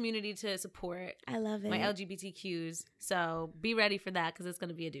favorite community to support. I love it. My LGBTQs. So be ready for that because it's going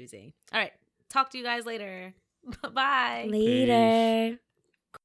to be a doozy. All right. Talk to you guys later. Bye. Later. Peace.